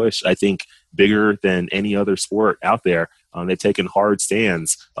huge push, I think, bigger than any other sport out there. They've taken hard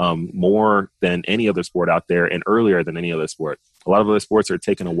stands more than any other sport out there and earlier than any other sport. A lot of other sports are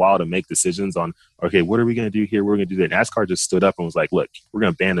taking a while to make decisions on, okay, what are we going to do here? We're going to do that. NASCAR just stood up and was like, look, we're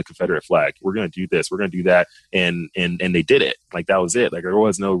going to ban the Confederate flag. We're going to do this. We're going to do that. And they did it. Like, that was it. Like, there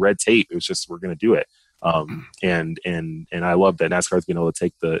was no red tape. It was just, we're going to do it. And I love that NASCAR's been able to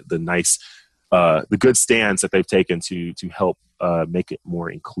take the nice, the good stands that they've taken to help make it more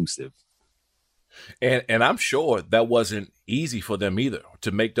inclusive. And I'm sure that wasn't easy for them either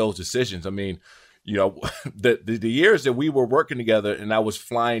to make those decisions. The years that we were working together and I was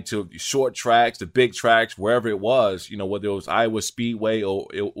flying to short tracks, the big tracks, wherever it was, whether it was Iowa Speedway or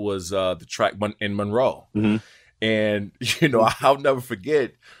it was the track in Monroe. And, I'll never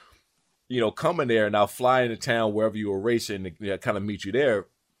forget, coming there and I'll fly into town wherever you were racing to kind of meet you there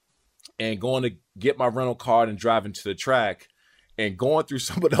and going to get my rental car and driving to the track and going through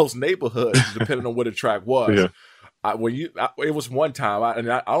some of those neighborhoods, depending on where the track was. Yeah. It was one time,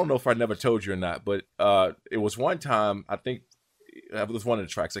 I don't know if I never told you or not, but it was one time, I think it was one of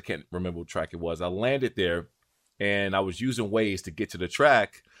the tracks. I can't remember what track it was. I landed there and I was using Waze to get to the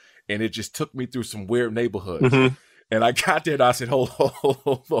track, and it just took me through some weird neighborhoods. Mm-hmm. And I got there and I said, hold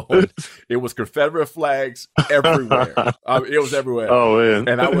on. It was Confederate flags everywhere. It was everywhere. Oh, man.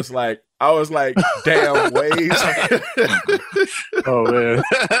 And I was like, damn, Waze. Oh, man.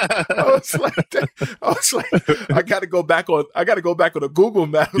 I was like, I got to go back on the Google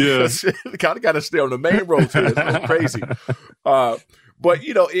Maps. Yeah. Kind of got to stay on the main roads here. It's going crazy. But,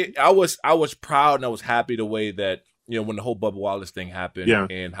 you know, I was proud and I was happy the way that, you know, when the whole Bubba Wallace thing happened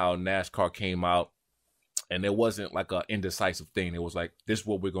and how NASCAR came out. And it wasn't like an indecisive thing. It was like, this is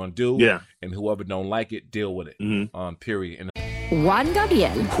what we're going to do. Yeah. And whoever don't like it, deal with it. Mm-hmm. Period. Juan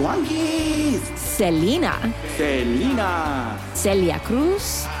Gabriel. Juanquis. Selena. Selena. Celia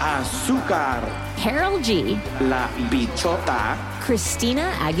Cruz. Azúcar. Harold G. La Bichota.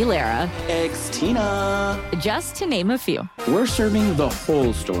 Christina Aguilera. Ex-Tina. Just to name a few. We're serving the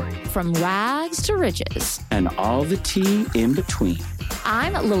whole story. From rags to riches. And all the tea in between.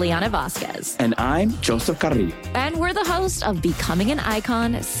 I'm Liliana Vasquez. And I'm Joseph Carrillo. And we're the host of Becoming an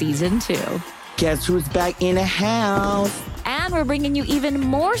Icon Season 2. Guess who's back in the house? And we're bringing you even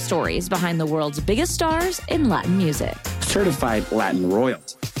more stories behind the world's biggest stars in Latin music. Certified Latin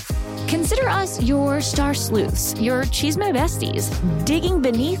royalty. Consider us your star sleuths, your chisme besties, digging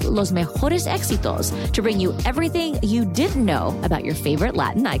beneath los mejores éxitos to bring you everything you didn't know about your favorite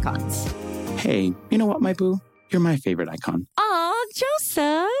Latin icons. Hey, you know what, my boo? You're my favorite icon. Aw,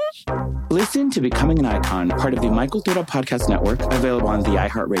 Joseph. Listen to Becoming an Icon, part of the Michael Dura Podcast Network, available on the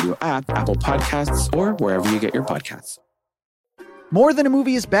iHeartRadio app, Apple Podcasts, or wherever you get your podcasts. More Than a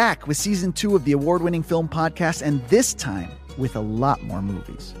Movie is back with season 2 of the award-winning film podcast, and this time with a lot more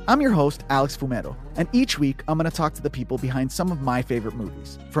movies. I'm your host, Alex Fumero, and each week I'm going to talk to the people behind some of my favorite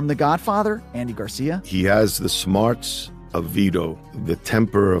movies. From The Godfather, Andy Garcia. He has the smarts of Vito, the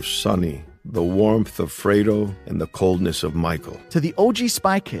temper of Sonny, the warmth of Fredo, and the coldness of Michael. To the OG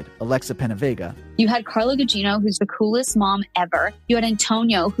Spy Kid, Alexa Penavega. You had Carla Gugino, who's the coolest mom ever. You had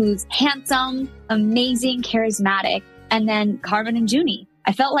Antonio, who's handsome, amazing, charismatic. And then Carmen and Junie.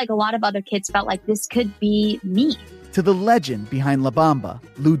 I felt like a lot of other kids felt like this could be me. To the legend behind La Bamba,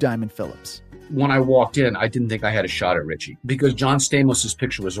 Lou Diamond Phillips. When I walked in, I didn't think I had a shot at Richie because John Stamos'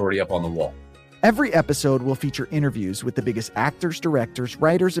 picture was already up on the wall. Every episode will feature interviews with the biggest actors, directors,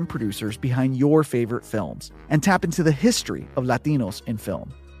 writers, and producers behind your favorite films and tap into the history of Latinos in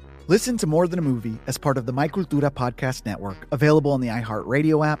film. Listen to More Than a Movie as part of the My Cultura Podcast Network, available on the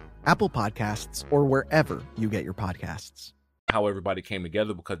iHeartRadio app, Apple Podcasts, or wherever you get your podcasts. How everybody came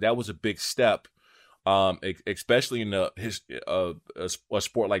together, because that was a big step, especially in a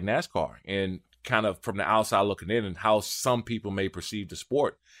sport like NASCAR, and kind of from the outside looking in, and how some people may perceive the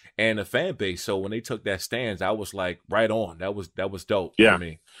sport and the fan base. So when they took that stance, I was like, right on. That was dope for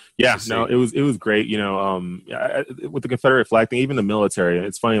me. Yeah, no, it was great. You know, with the Confederate flag thing, even the military,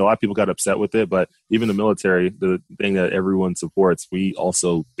 it's funny, a lot of people got upset with it, but even the military, the thing that everyone supports, we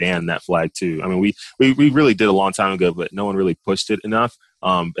also banned that flag too. I mean, we really did a long time ago, but no one really pushed it enough.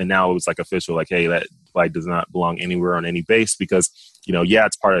 And now it was like official, like, hey, that flag does not belong anywhere on any base because, you know, yeah,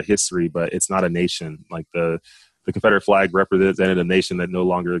 it's part of history, but it's not a nation. Like the Confederate flag represented a nation that no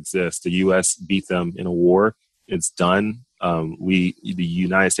longer exists. The U.S. beat them in a war. It's done. The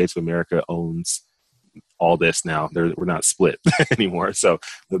United States of America owns all this now. We're not split anymore. So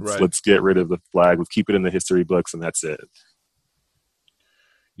let's get rid of the flag. Let's keep it in the history books, and that's it.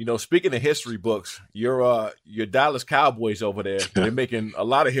 You know, speaking of history books, your Dallas Cowboys over there, they're making a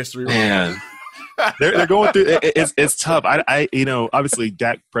lot of history. Man. They're going through it's tough. I you know, obviously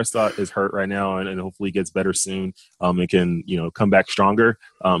Dak Prescott is hurt right now and hopefully he gets better soon. And can, you know, come back stronger.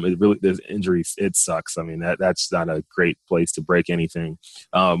 It really, there's injuries. It sucks. I mean, that's not a great place to break anything.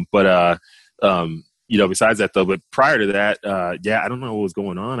 You know, besides that though, but prior to that, I don't know what was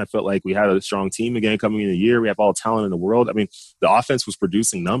going on. I felt like we had a strong team again coming in the year. We have all talent in the world. I mean, the offense was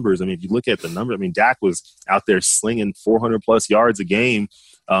producing numbers. I mean, if you look at the numbers, I mean, Dak was out there slinging 400 plus yards a game.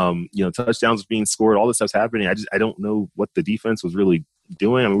 You know, touchdowns being scored, all this stuff's happening. I don't know what the defense was really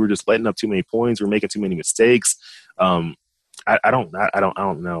doing. I mean, we were just letting up too many points. We were making too many mistakes. I don't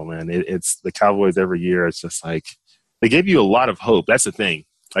know, man. It's the Cowboys every year. It's just like, they gave you a lot of hope. That's the thing.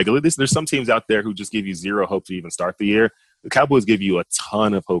 Like, at least there's some teams out there who just give you zero hope to even start the year. The Cowboys give you a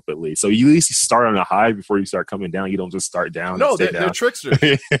ton of hope at least. So you at least start on a high before you start coming down. You don't just start down. No, they're tricksters.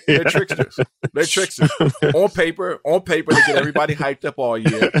 They're tricksters. They're tricksters. On paper, they get everybody hyped up all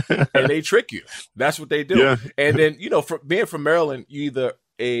year, and they trick you. That's what they do. Yeah. And then, you know, being from Maryland, you either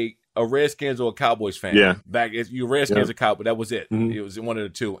a Redskins or a Cowboys fan. Yeah. Back you Redskins or Cowboys. That was it. Mm-hmm. It was one of the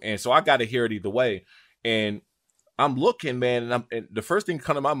two. And so I got to hear it either way. And I'm looking, man, and the first thing that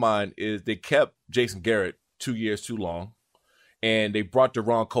comes to my mind is they kept Jason Garrett 2 years too long. And they brought the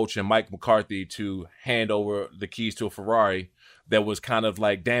wrong coach in Mike McCarthy to hand over the keys to a Ferrari that was kind of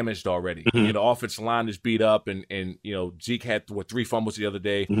like damaged already. Mm-hmm. The offensive line is beat up, and Zeke had 3 fumbles the other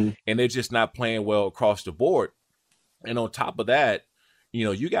day, and they're just not playing well across the board. And on top of that,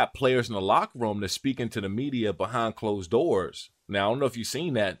 you got players in the locker room that's speaking to the media behind closed doors. Now, I don't know if you've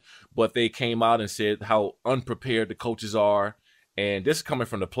seen that, but they came out and said how unprepared the coaches are, and this is coming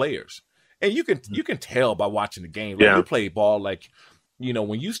from the players. And you can tell by watching the game. Like, you play ball, like,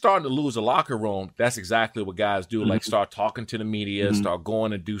 when you starting to lose a locker room, that's exactly what guys do. Like, start talking to the media, start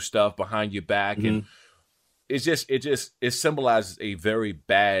going and do stuff behind your back, and it symbolizes a very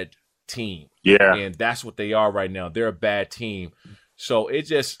bad team. Yeah, and that's what they are right now. They're a bad team. So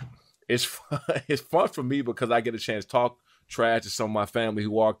it's fun for me because I get a chance to talk trash to some of my family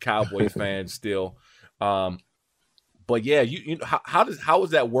who are Cowboy fans still. But yeah, how does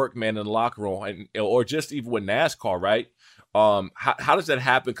that work, man, in the locker room, or just even with NASCAR, right? How does that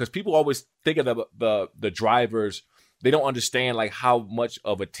happen? Because people always think of the drivers, they don't understand like how much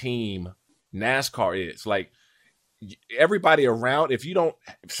of a team NASCAR is. Like everybody around, if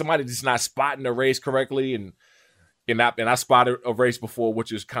somebody is not spotting the race correctly, and I spotted a race before,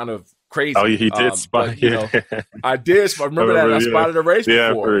 which is kind of crazy. Oh, he did spot. But, I did. I remember that. I spotted a race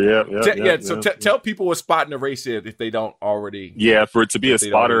before. Tell people what spotting a race is if they don't already. Yeah, for it to be a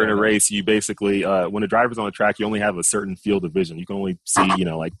spotter in a race, you basically, when a driver's on the track, you only have a certain field of vision. You can only see,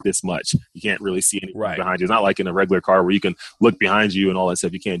 like this much. You can't really see anything behind you. It's not like in a regular car where you can look behind you and all that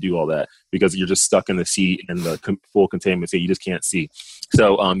stuff. You can't do all that because you're just stuck in the seat and the full containment seat. You just can't see.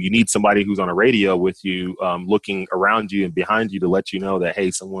 So you need somebody who's on a radio with you, looking around you and behind you to let you know that,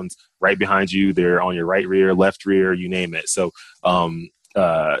 hey, someone's right behind you. They're on your right rear, left rear, you name it. So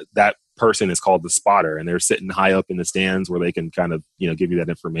that person is called the spotter, and they're sitting high up in the stands where they can kind of, give you that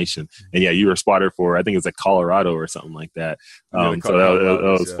information. And yeah, you were a spotter for, I think it was like Colorado or something like that. So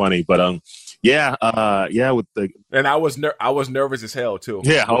that was funny. But with the, and I was nervous as hell too.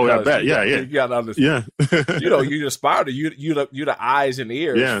 Yeah, I bet. You gotta understand. Yeah, you're the spotter. You're the eyes and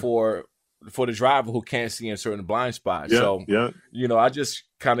ears for the driver who can't see in certain blind spots. I just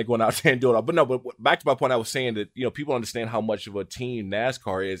kind of going out there and doing it. But back to my point, I was saying that, people understand how much of a team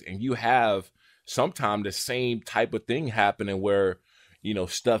NASCAR is, and you have sometimes the same type of thing happening where,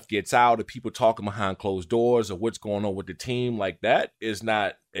 stuff gets out of people talking behind closed doors or what's going on with the team. Like that is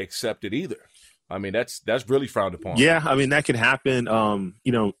not accepted either. I mean, that's really frowned upon. Yeah, I mean, that can happen.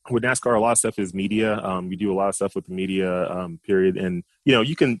 With NASCAR, a lot of stuff is media. We do a lot of stuff with the media, period. And,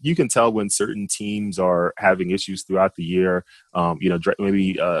 you can tell when certain teams are having issues throughout the year.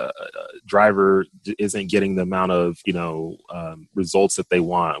 Maybe a driver isn't getting the amount of, results that they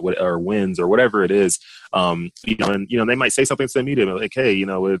want or wins or whatever it is. And they might say something to the media like, hey,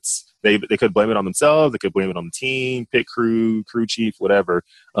 it's they could blame it on themselves. They could blame it on the team, pit crew chief, whatever.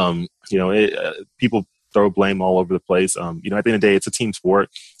 People throw blame all over the place. At the end of the day, it's a team sport.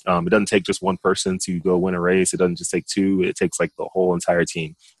 It doesn't take just one person to go win a race. It doesn't just take two. It takes like the whole entire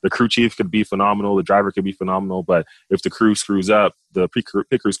team. The crew chief could be phenomenal. The driver could be phenomenal. But if the crew screws up, the pit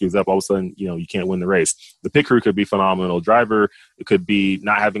crew screws up, all of a sudden, you can't win the race. The pit crew could be phenomenal. Driver, it could be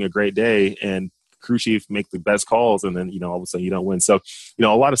not having a great day, and crew chief make the best calls, and then, all of a sudden you don't win. So, a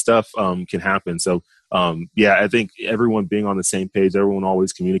lot of stuff can happen. So, I think everyone being on the same page, everyone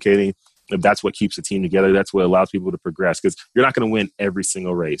always communicating, that's what keeps the team together. That's what allows people to progress, because you're not going to win every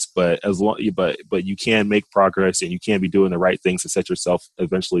single race, but but you can make progress, and you can be doing the right things to set yourself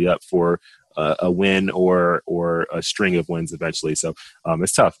eventually up for a win or a string of wins eventually. So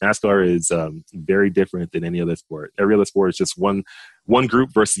it's tough. NASCAR is very different than any other sport. Every other sport is just one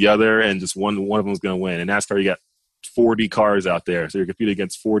group versus the other, and just one of them is going to win. In NASCAR, you got 40 cars out there, so you're competing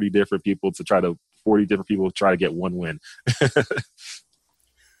against 40 different people to try to get one win.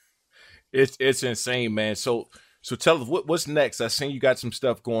 It's insane, man. So tell us what's next. I seen you got some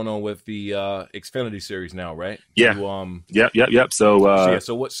stuff going on with the Xfinity series now, right? Yeah. Yep. So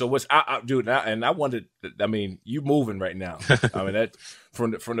so what's dude? And I wanted. I mean, you moving right now. I mean, that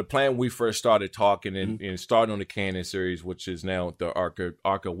from the plan we first started talking and starting on the Cannon series, which is now the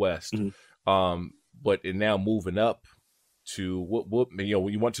ARCA West. But it now moving up to what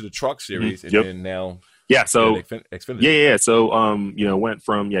you went to the truck series, and then now. Yeah, so Xfinity. Yeah. So went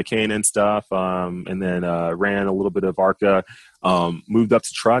from K&N stuff, and then ran a little bit of ARCA, moved up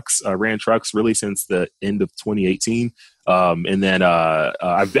to trucks, ran trucks really since the end of 2018, and then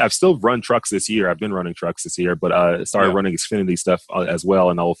I've still run trucks this year. I've been running trucks this year, but started running Xfinity stuff as well,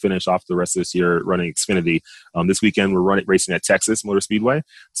 and I will finish off the rest of this year running Xfinity. This weekend we're racing at Texas Motor Speedway,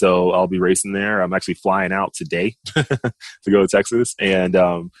 so I'll be racing there. I'm actually flying out today to go to Texas, and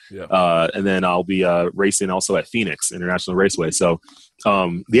then I'll be racing also at Phoenix International Raceway. So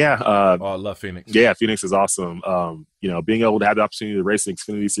I love Phoenix. Yeah, Phoenix is awesome. Being able to have the opportunity to race the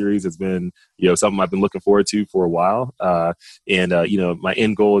Xfinity Series has been, something I've been looking forward to for a while. My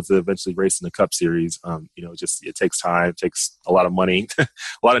end goal is to eventually race in the Cup Series. It takes time, it takes a lot of money, a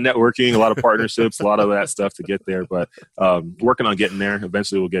lot of networking, a lot of partnerships, a lot of that stuff to get there. But working on getting there.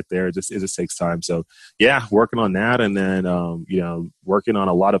 Eventually we'll get there. It just takes time. So yeah, working on that, and then working on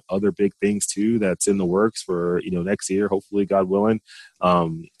a lot of other big things too that's in the works for next year, hopefully, God willing.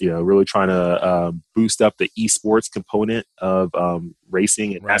 Really trying to boost up the esports component of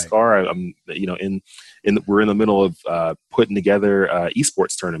racing in NASCAR. We're in the middle of putting together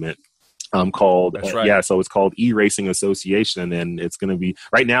esports tournament called so it's called E-Racing Association, and it's going to be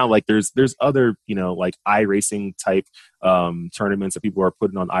right now, like there's other like iRacing type tournaments that people are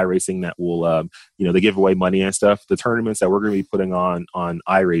putting on iRacing that will they give away money and stuff. The tournaments that we're going to be putting on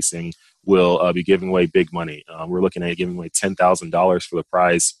iRacing will be giving away big money. We're looking at giving away $10,000 for the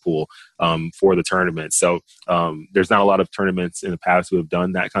prize pool for the tournament. So there's not a lot of tournaments in the past who have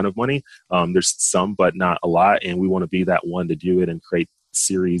done that kind of money. There's some, but not a lot. And we want to be that one to do it and create a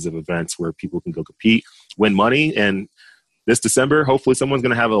series of events where people can go compete, win money. And this December, hopefully someone's going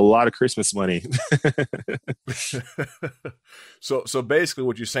to have a lot of Christmas money. So basically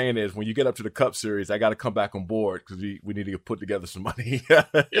what you're saying is when you get up to the Cup Series, I got to come back on board because we need to put together some money.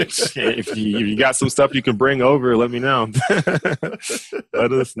 if you got some stuff you can bring over, let me know.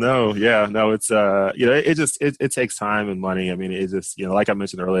 Let us know. Yeah, no, it's, it takes time and money. I mean, it just, like I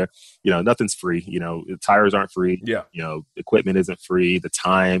mentioned earlier, nothing's free. The tires aren't free. Yeah. Equipment isn't free. The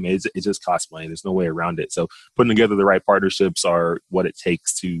time, it just costs money. There's no way around it. So putting together the right partnerships are what it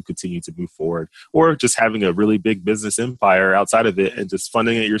takes to continue to move forward, or just having a really big business empire outside of it and just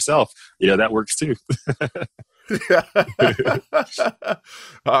funding it yourself. That works too.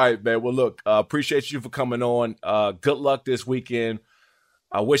 All right, man. Well, look, appreciate you for coming on. Good luck this weekend.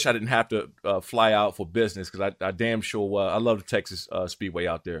 I wish I didn't have to fly out for business because I damn sure I love the Texas Speedway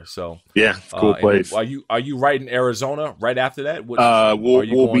out there. So yeah, cool place. Are you right in Arizona right after that?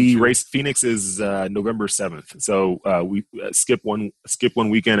 We'll be race. Phoenix is November 7th, so we skip one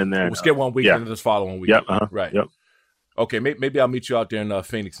weekend and then we'll skip one weekend and this following weekend. Yep. Right. Yep. Okay, maybe I'll meet you out there in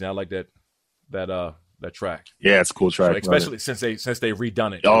Phoenix. Now I like that track. Yeah, it's a cool track, so especially since they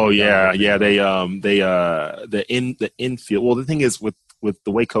redone it. Oh yeah. They the infield. Well, the thing is with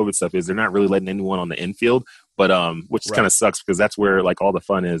the way COVID stuff is, they're not really letting anyone on the infield, but which kind of sucks because that's where like all the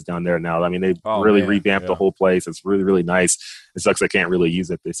fun is down there now. I mean, they revamped the whole place. It's really, really nice. It sucks I can't really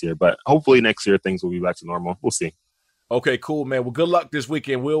use it this year, but hopefully next year things will be back to normal. We'll see. Okay, cool, man. Well, good luck this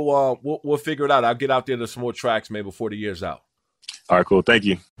weekend. We'll figure it out. I'll get out there to some more tracks maybe before the year's out. All right, cool. Thank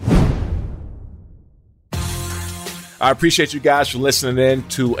you. I appreciate you guys for listening in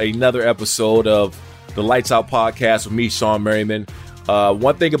to another episode of the Lights Out Podcast with me, Sean Merriman.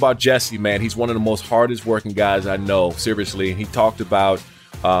 One thing about Jesse, man, he's one of the most hardest working guys I know, seriously. He talked about,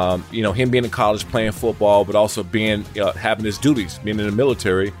 him being in college playing football, but also being having his duties, being in the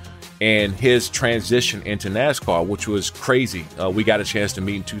military, and his transition into NASCAR, which was crazy. We got a chance to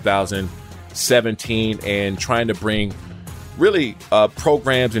meet in 2017 and trying to bring really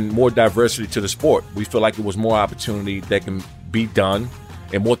programs and more diversity to the sport. We feel like there was more opportunity that can be done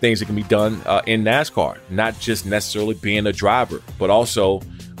and more things that can be done in NASCAR, not just necessarily being a driver, but also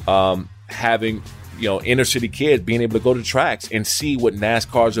having, inner city kids being able to go to tracks and see what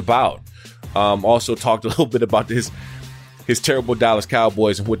NASCAR is about. Also talked a little bit about his terrible Dallas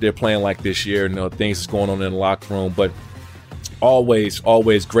Cowboys and what they're playing like this year and things that's going on in the locker room. But always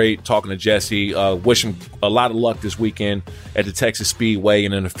great talking to Jesse. Wish him a lot of luck this weekend at the Texas Speedway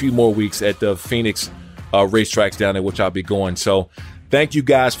and in a few more weeks at the Phoenix racetracks down there, which I'll be going. So thank you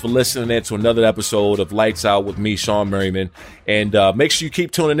guys for listening in to another episode of Lights Out with me, Sean Merriman. And make sure you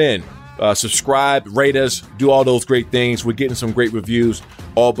keep tuning in. Subscribe, rate us, do all those great things. We're getting some great reviews,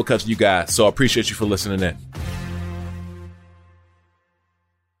 all because of you guys. So I appreciate you for listening in.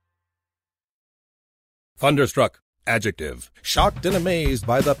 Thunderstruck. Adjective. Shocked and amazed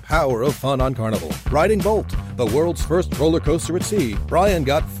by the power of fun on Carnival. Riding Bolt, the world's first roller coaster at sea, Brian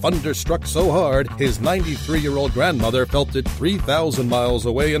got thunderstruck so hard, his 93-year-old grandmother felt it 3,000 miles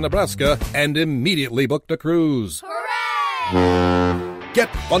away in Nebraska and immediately booked a cruise. Hooray!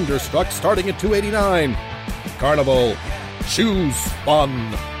 Get thunderstruck starting at $289. Carnival. Choose fun.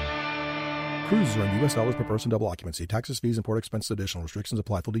 Cruises are in U.S. dollars per person, double occupancy. Taxes, fees, and port expenses additional. Restrictions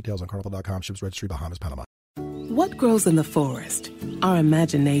apply. Full details on carnival.com. Ships registry, Bahamas, Panama. What grows in the forest? Our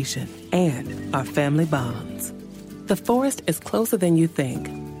imagination and our family bonds. The forest is closer than you think.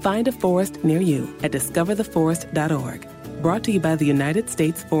 Find a forest near you at discovertheforest.org. Brought to you by the United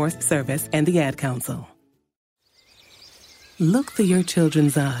States Forest Service and the Ad Council. Look through your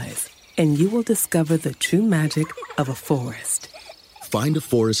children's eyes, and you will discover the true magic of a forest. Find a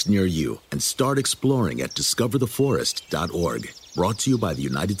forest near you and start exploring at discovertheforest.org. Brought to you by the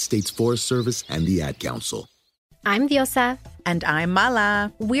United States Forest Service and the Ad Council. I'm Diosa. And I'm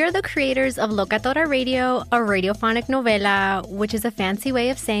Mala. We're the creators of Locatora Radio, a radiophonic novela, which is a fancy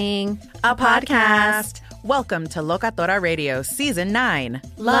way of saying a podcast. Welcome to Locatora Radio Season 9.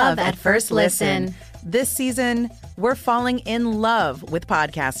 Love at First Listen. This season, we're falling in love with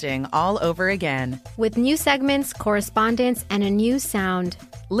podcasting all over again. With new segments, correspondence, and a new sound.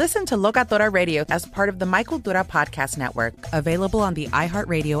 Listen to Locatora Radio as part of the My Cultura Podcast Network, available on the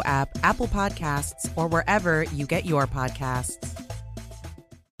iHeartRadio app, Apple Podcasts, or wherever you get your podcasts.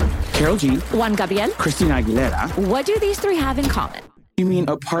 Karol G, Juan Gabriel, Christina Aguilera. What do these three have in common? You mean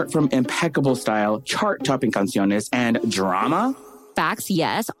apart from impeccable style, chart-topping canciones, and drama? Facts,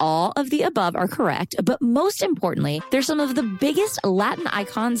 yes, all of the above are correct, but most importantly, they're some of the biggest Latin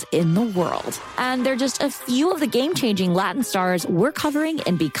icons in the world. And they're just a few of the game-changing Latin stars we're covering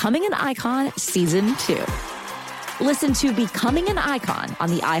in Becoming an Icon Season 2. Listen to Becoming an Icon on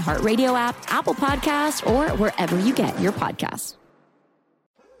the iHeartRadio app, Apple Podcasts, or wherever you get your podcasts.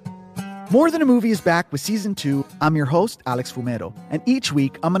 More Than a Movie is back with Season 2. I'm your host, Alex Fumero, and each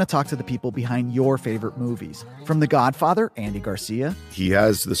week I'm going to talk to the people behind your favorite movies. From The Godfather, Andy Garcia. He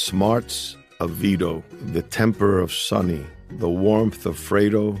has the smarts of Vito, the temper of Sonny, the warmth of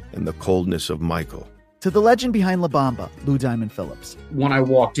Fredo, and the coldness of Michael. To the legend behind La Bamba, Lou Diamond Phillips. When I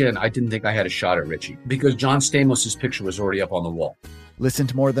walked in, I didn't think I had a shot at Richie because John Stamos' picture was already up on the wall. Listen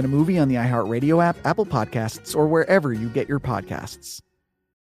to More Than a Movie on the iHeartRadio app, Apple Podcasts, or wherever you get your podcasts.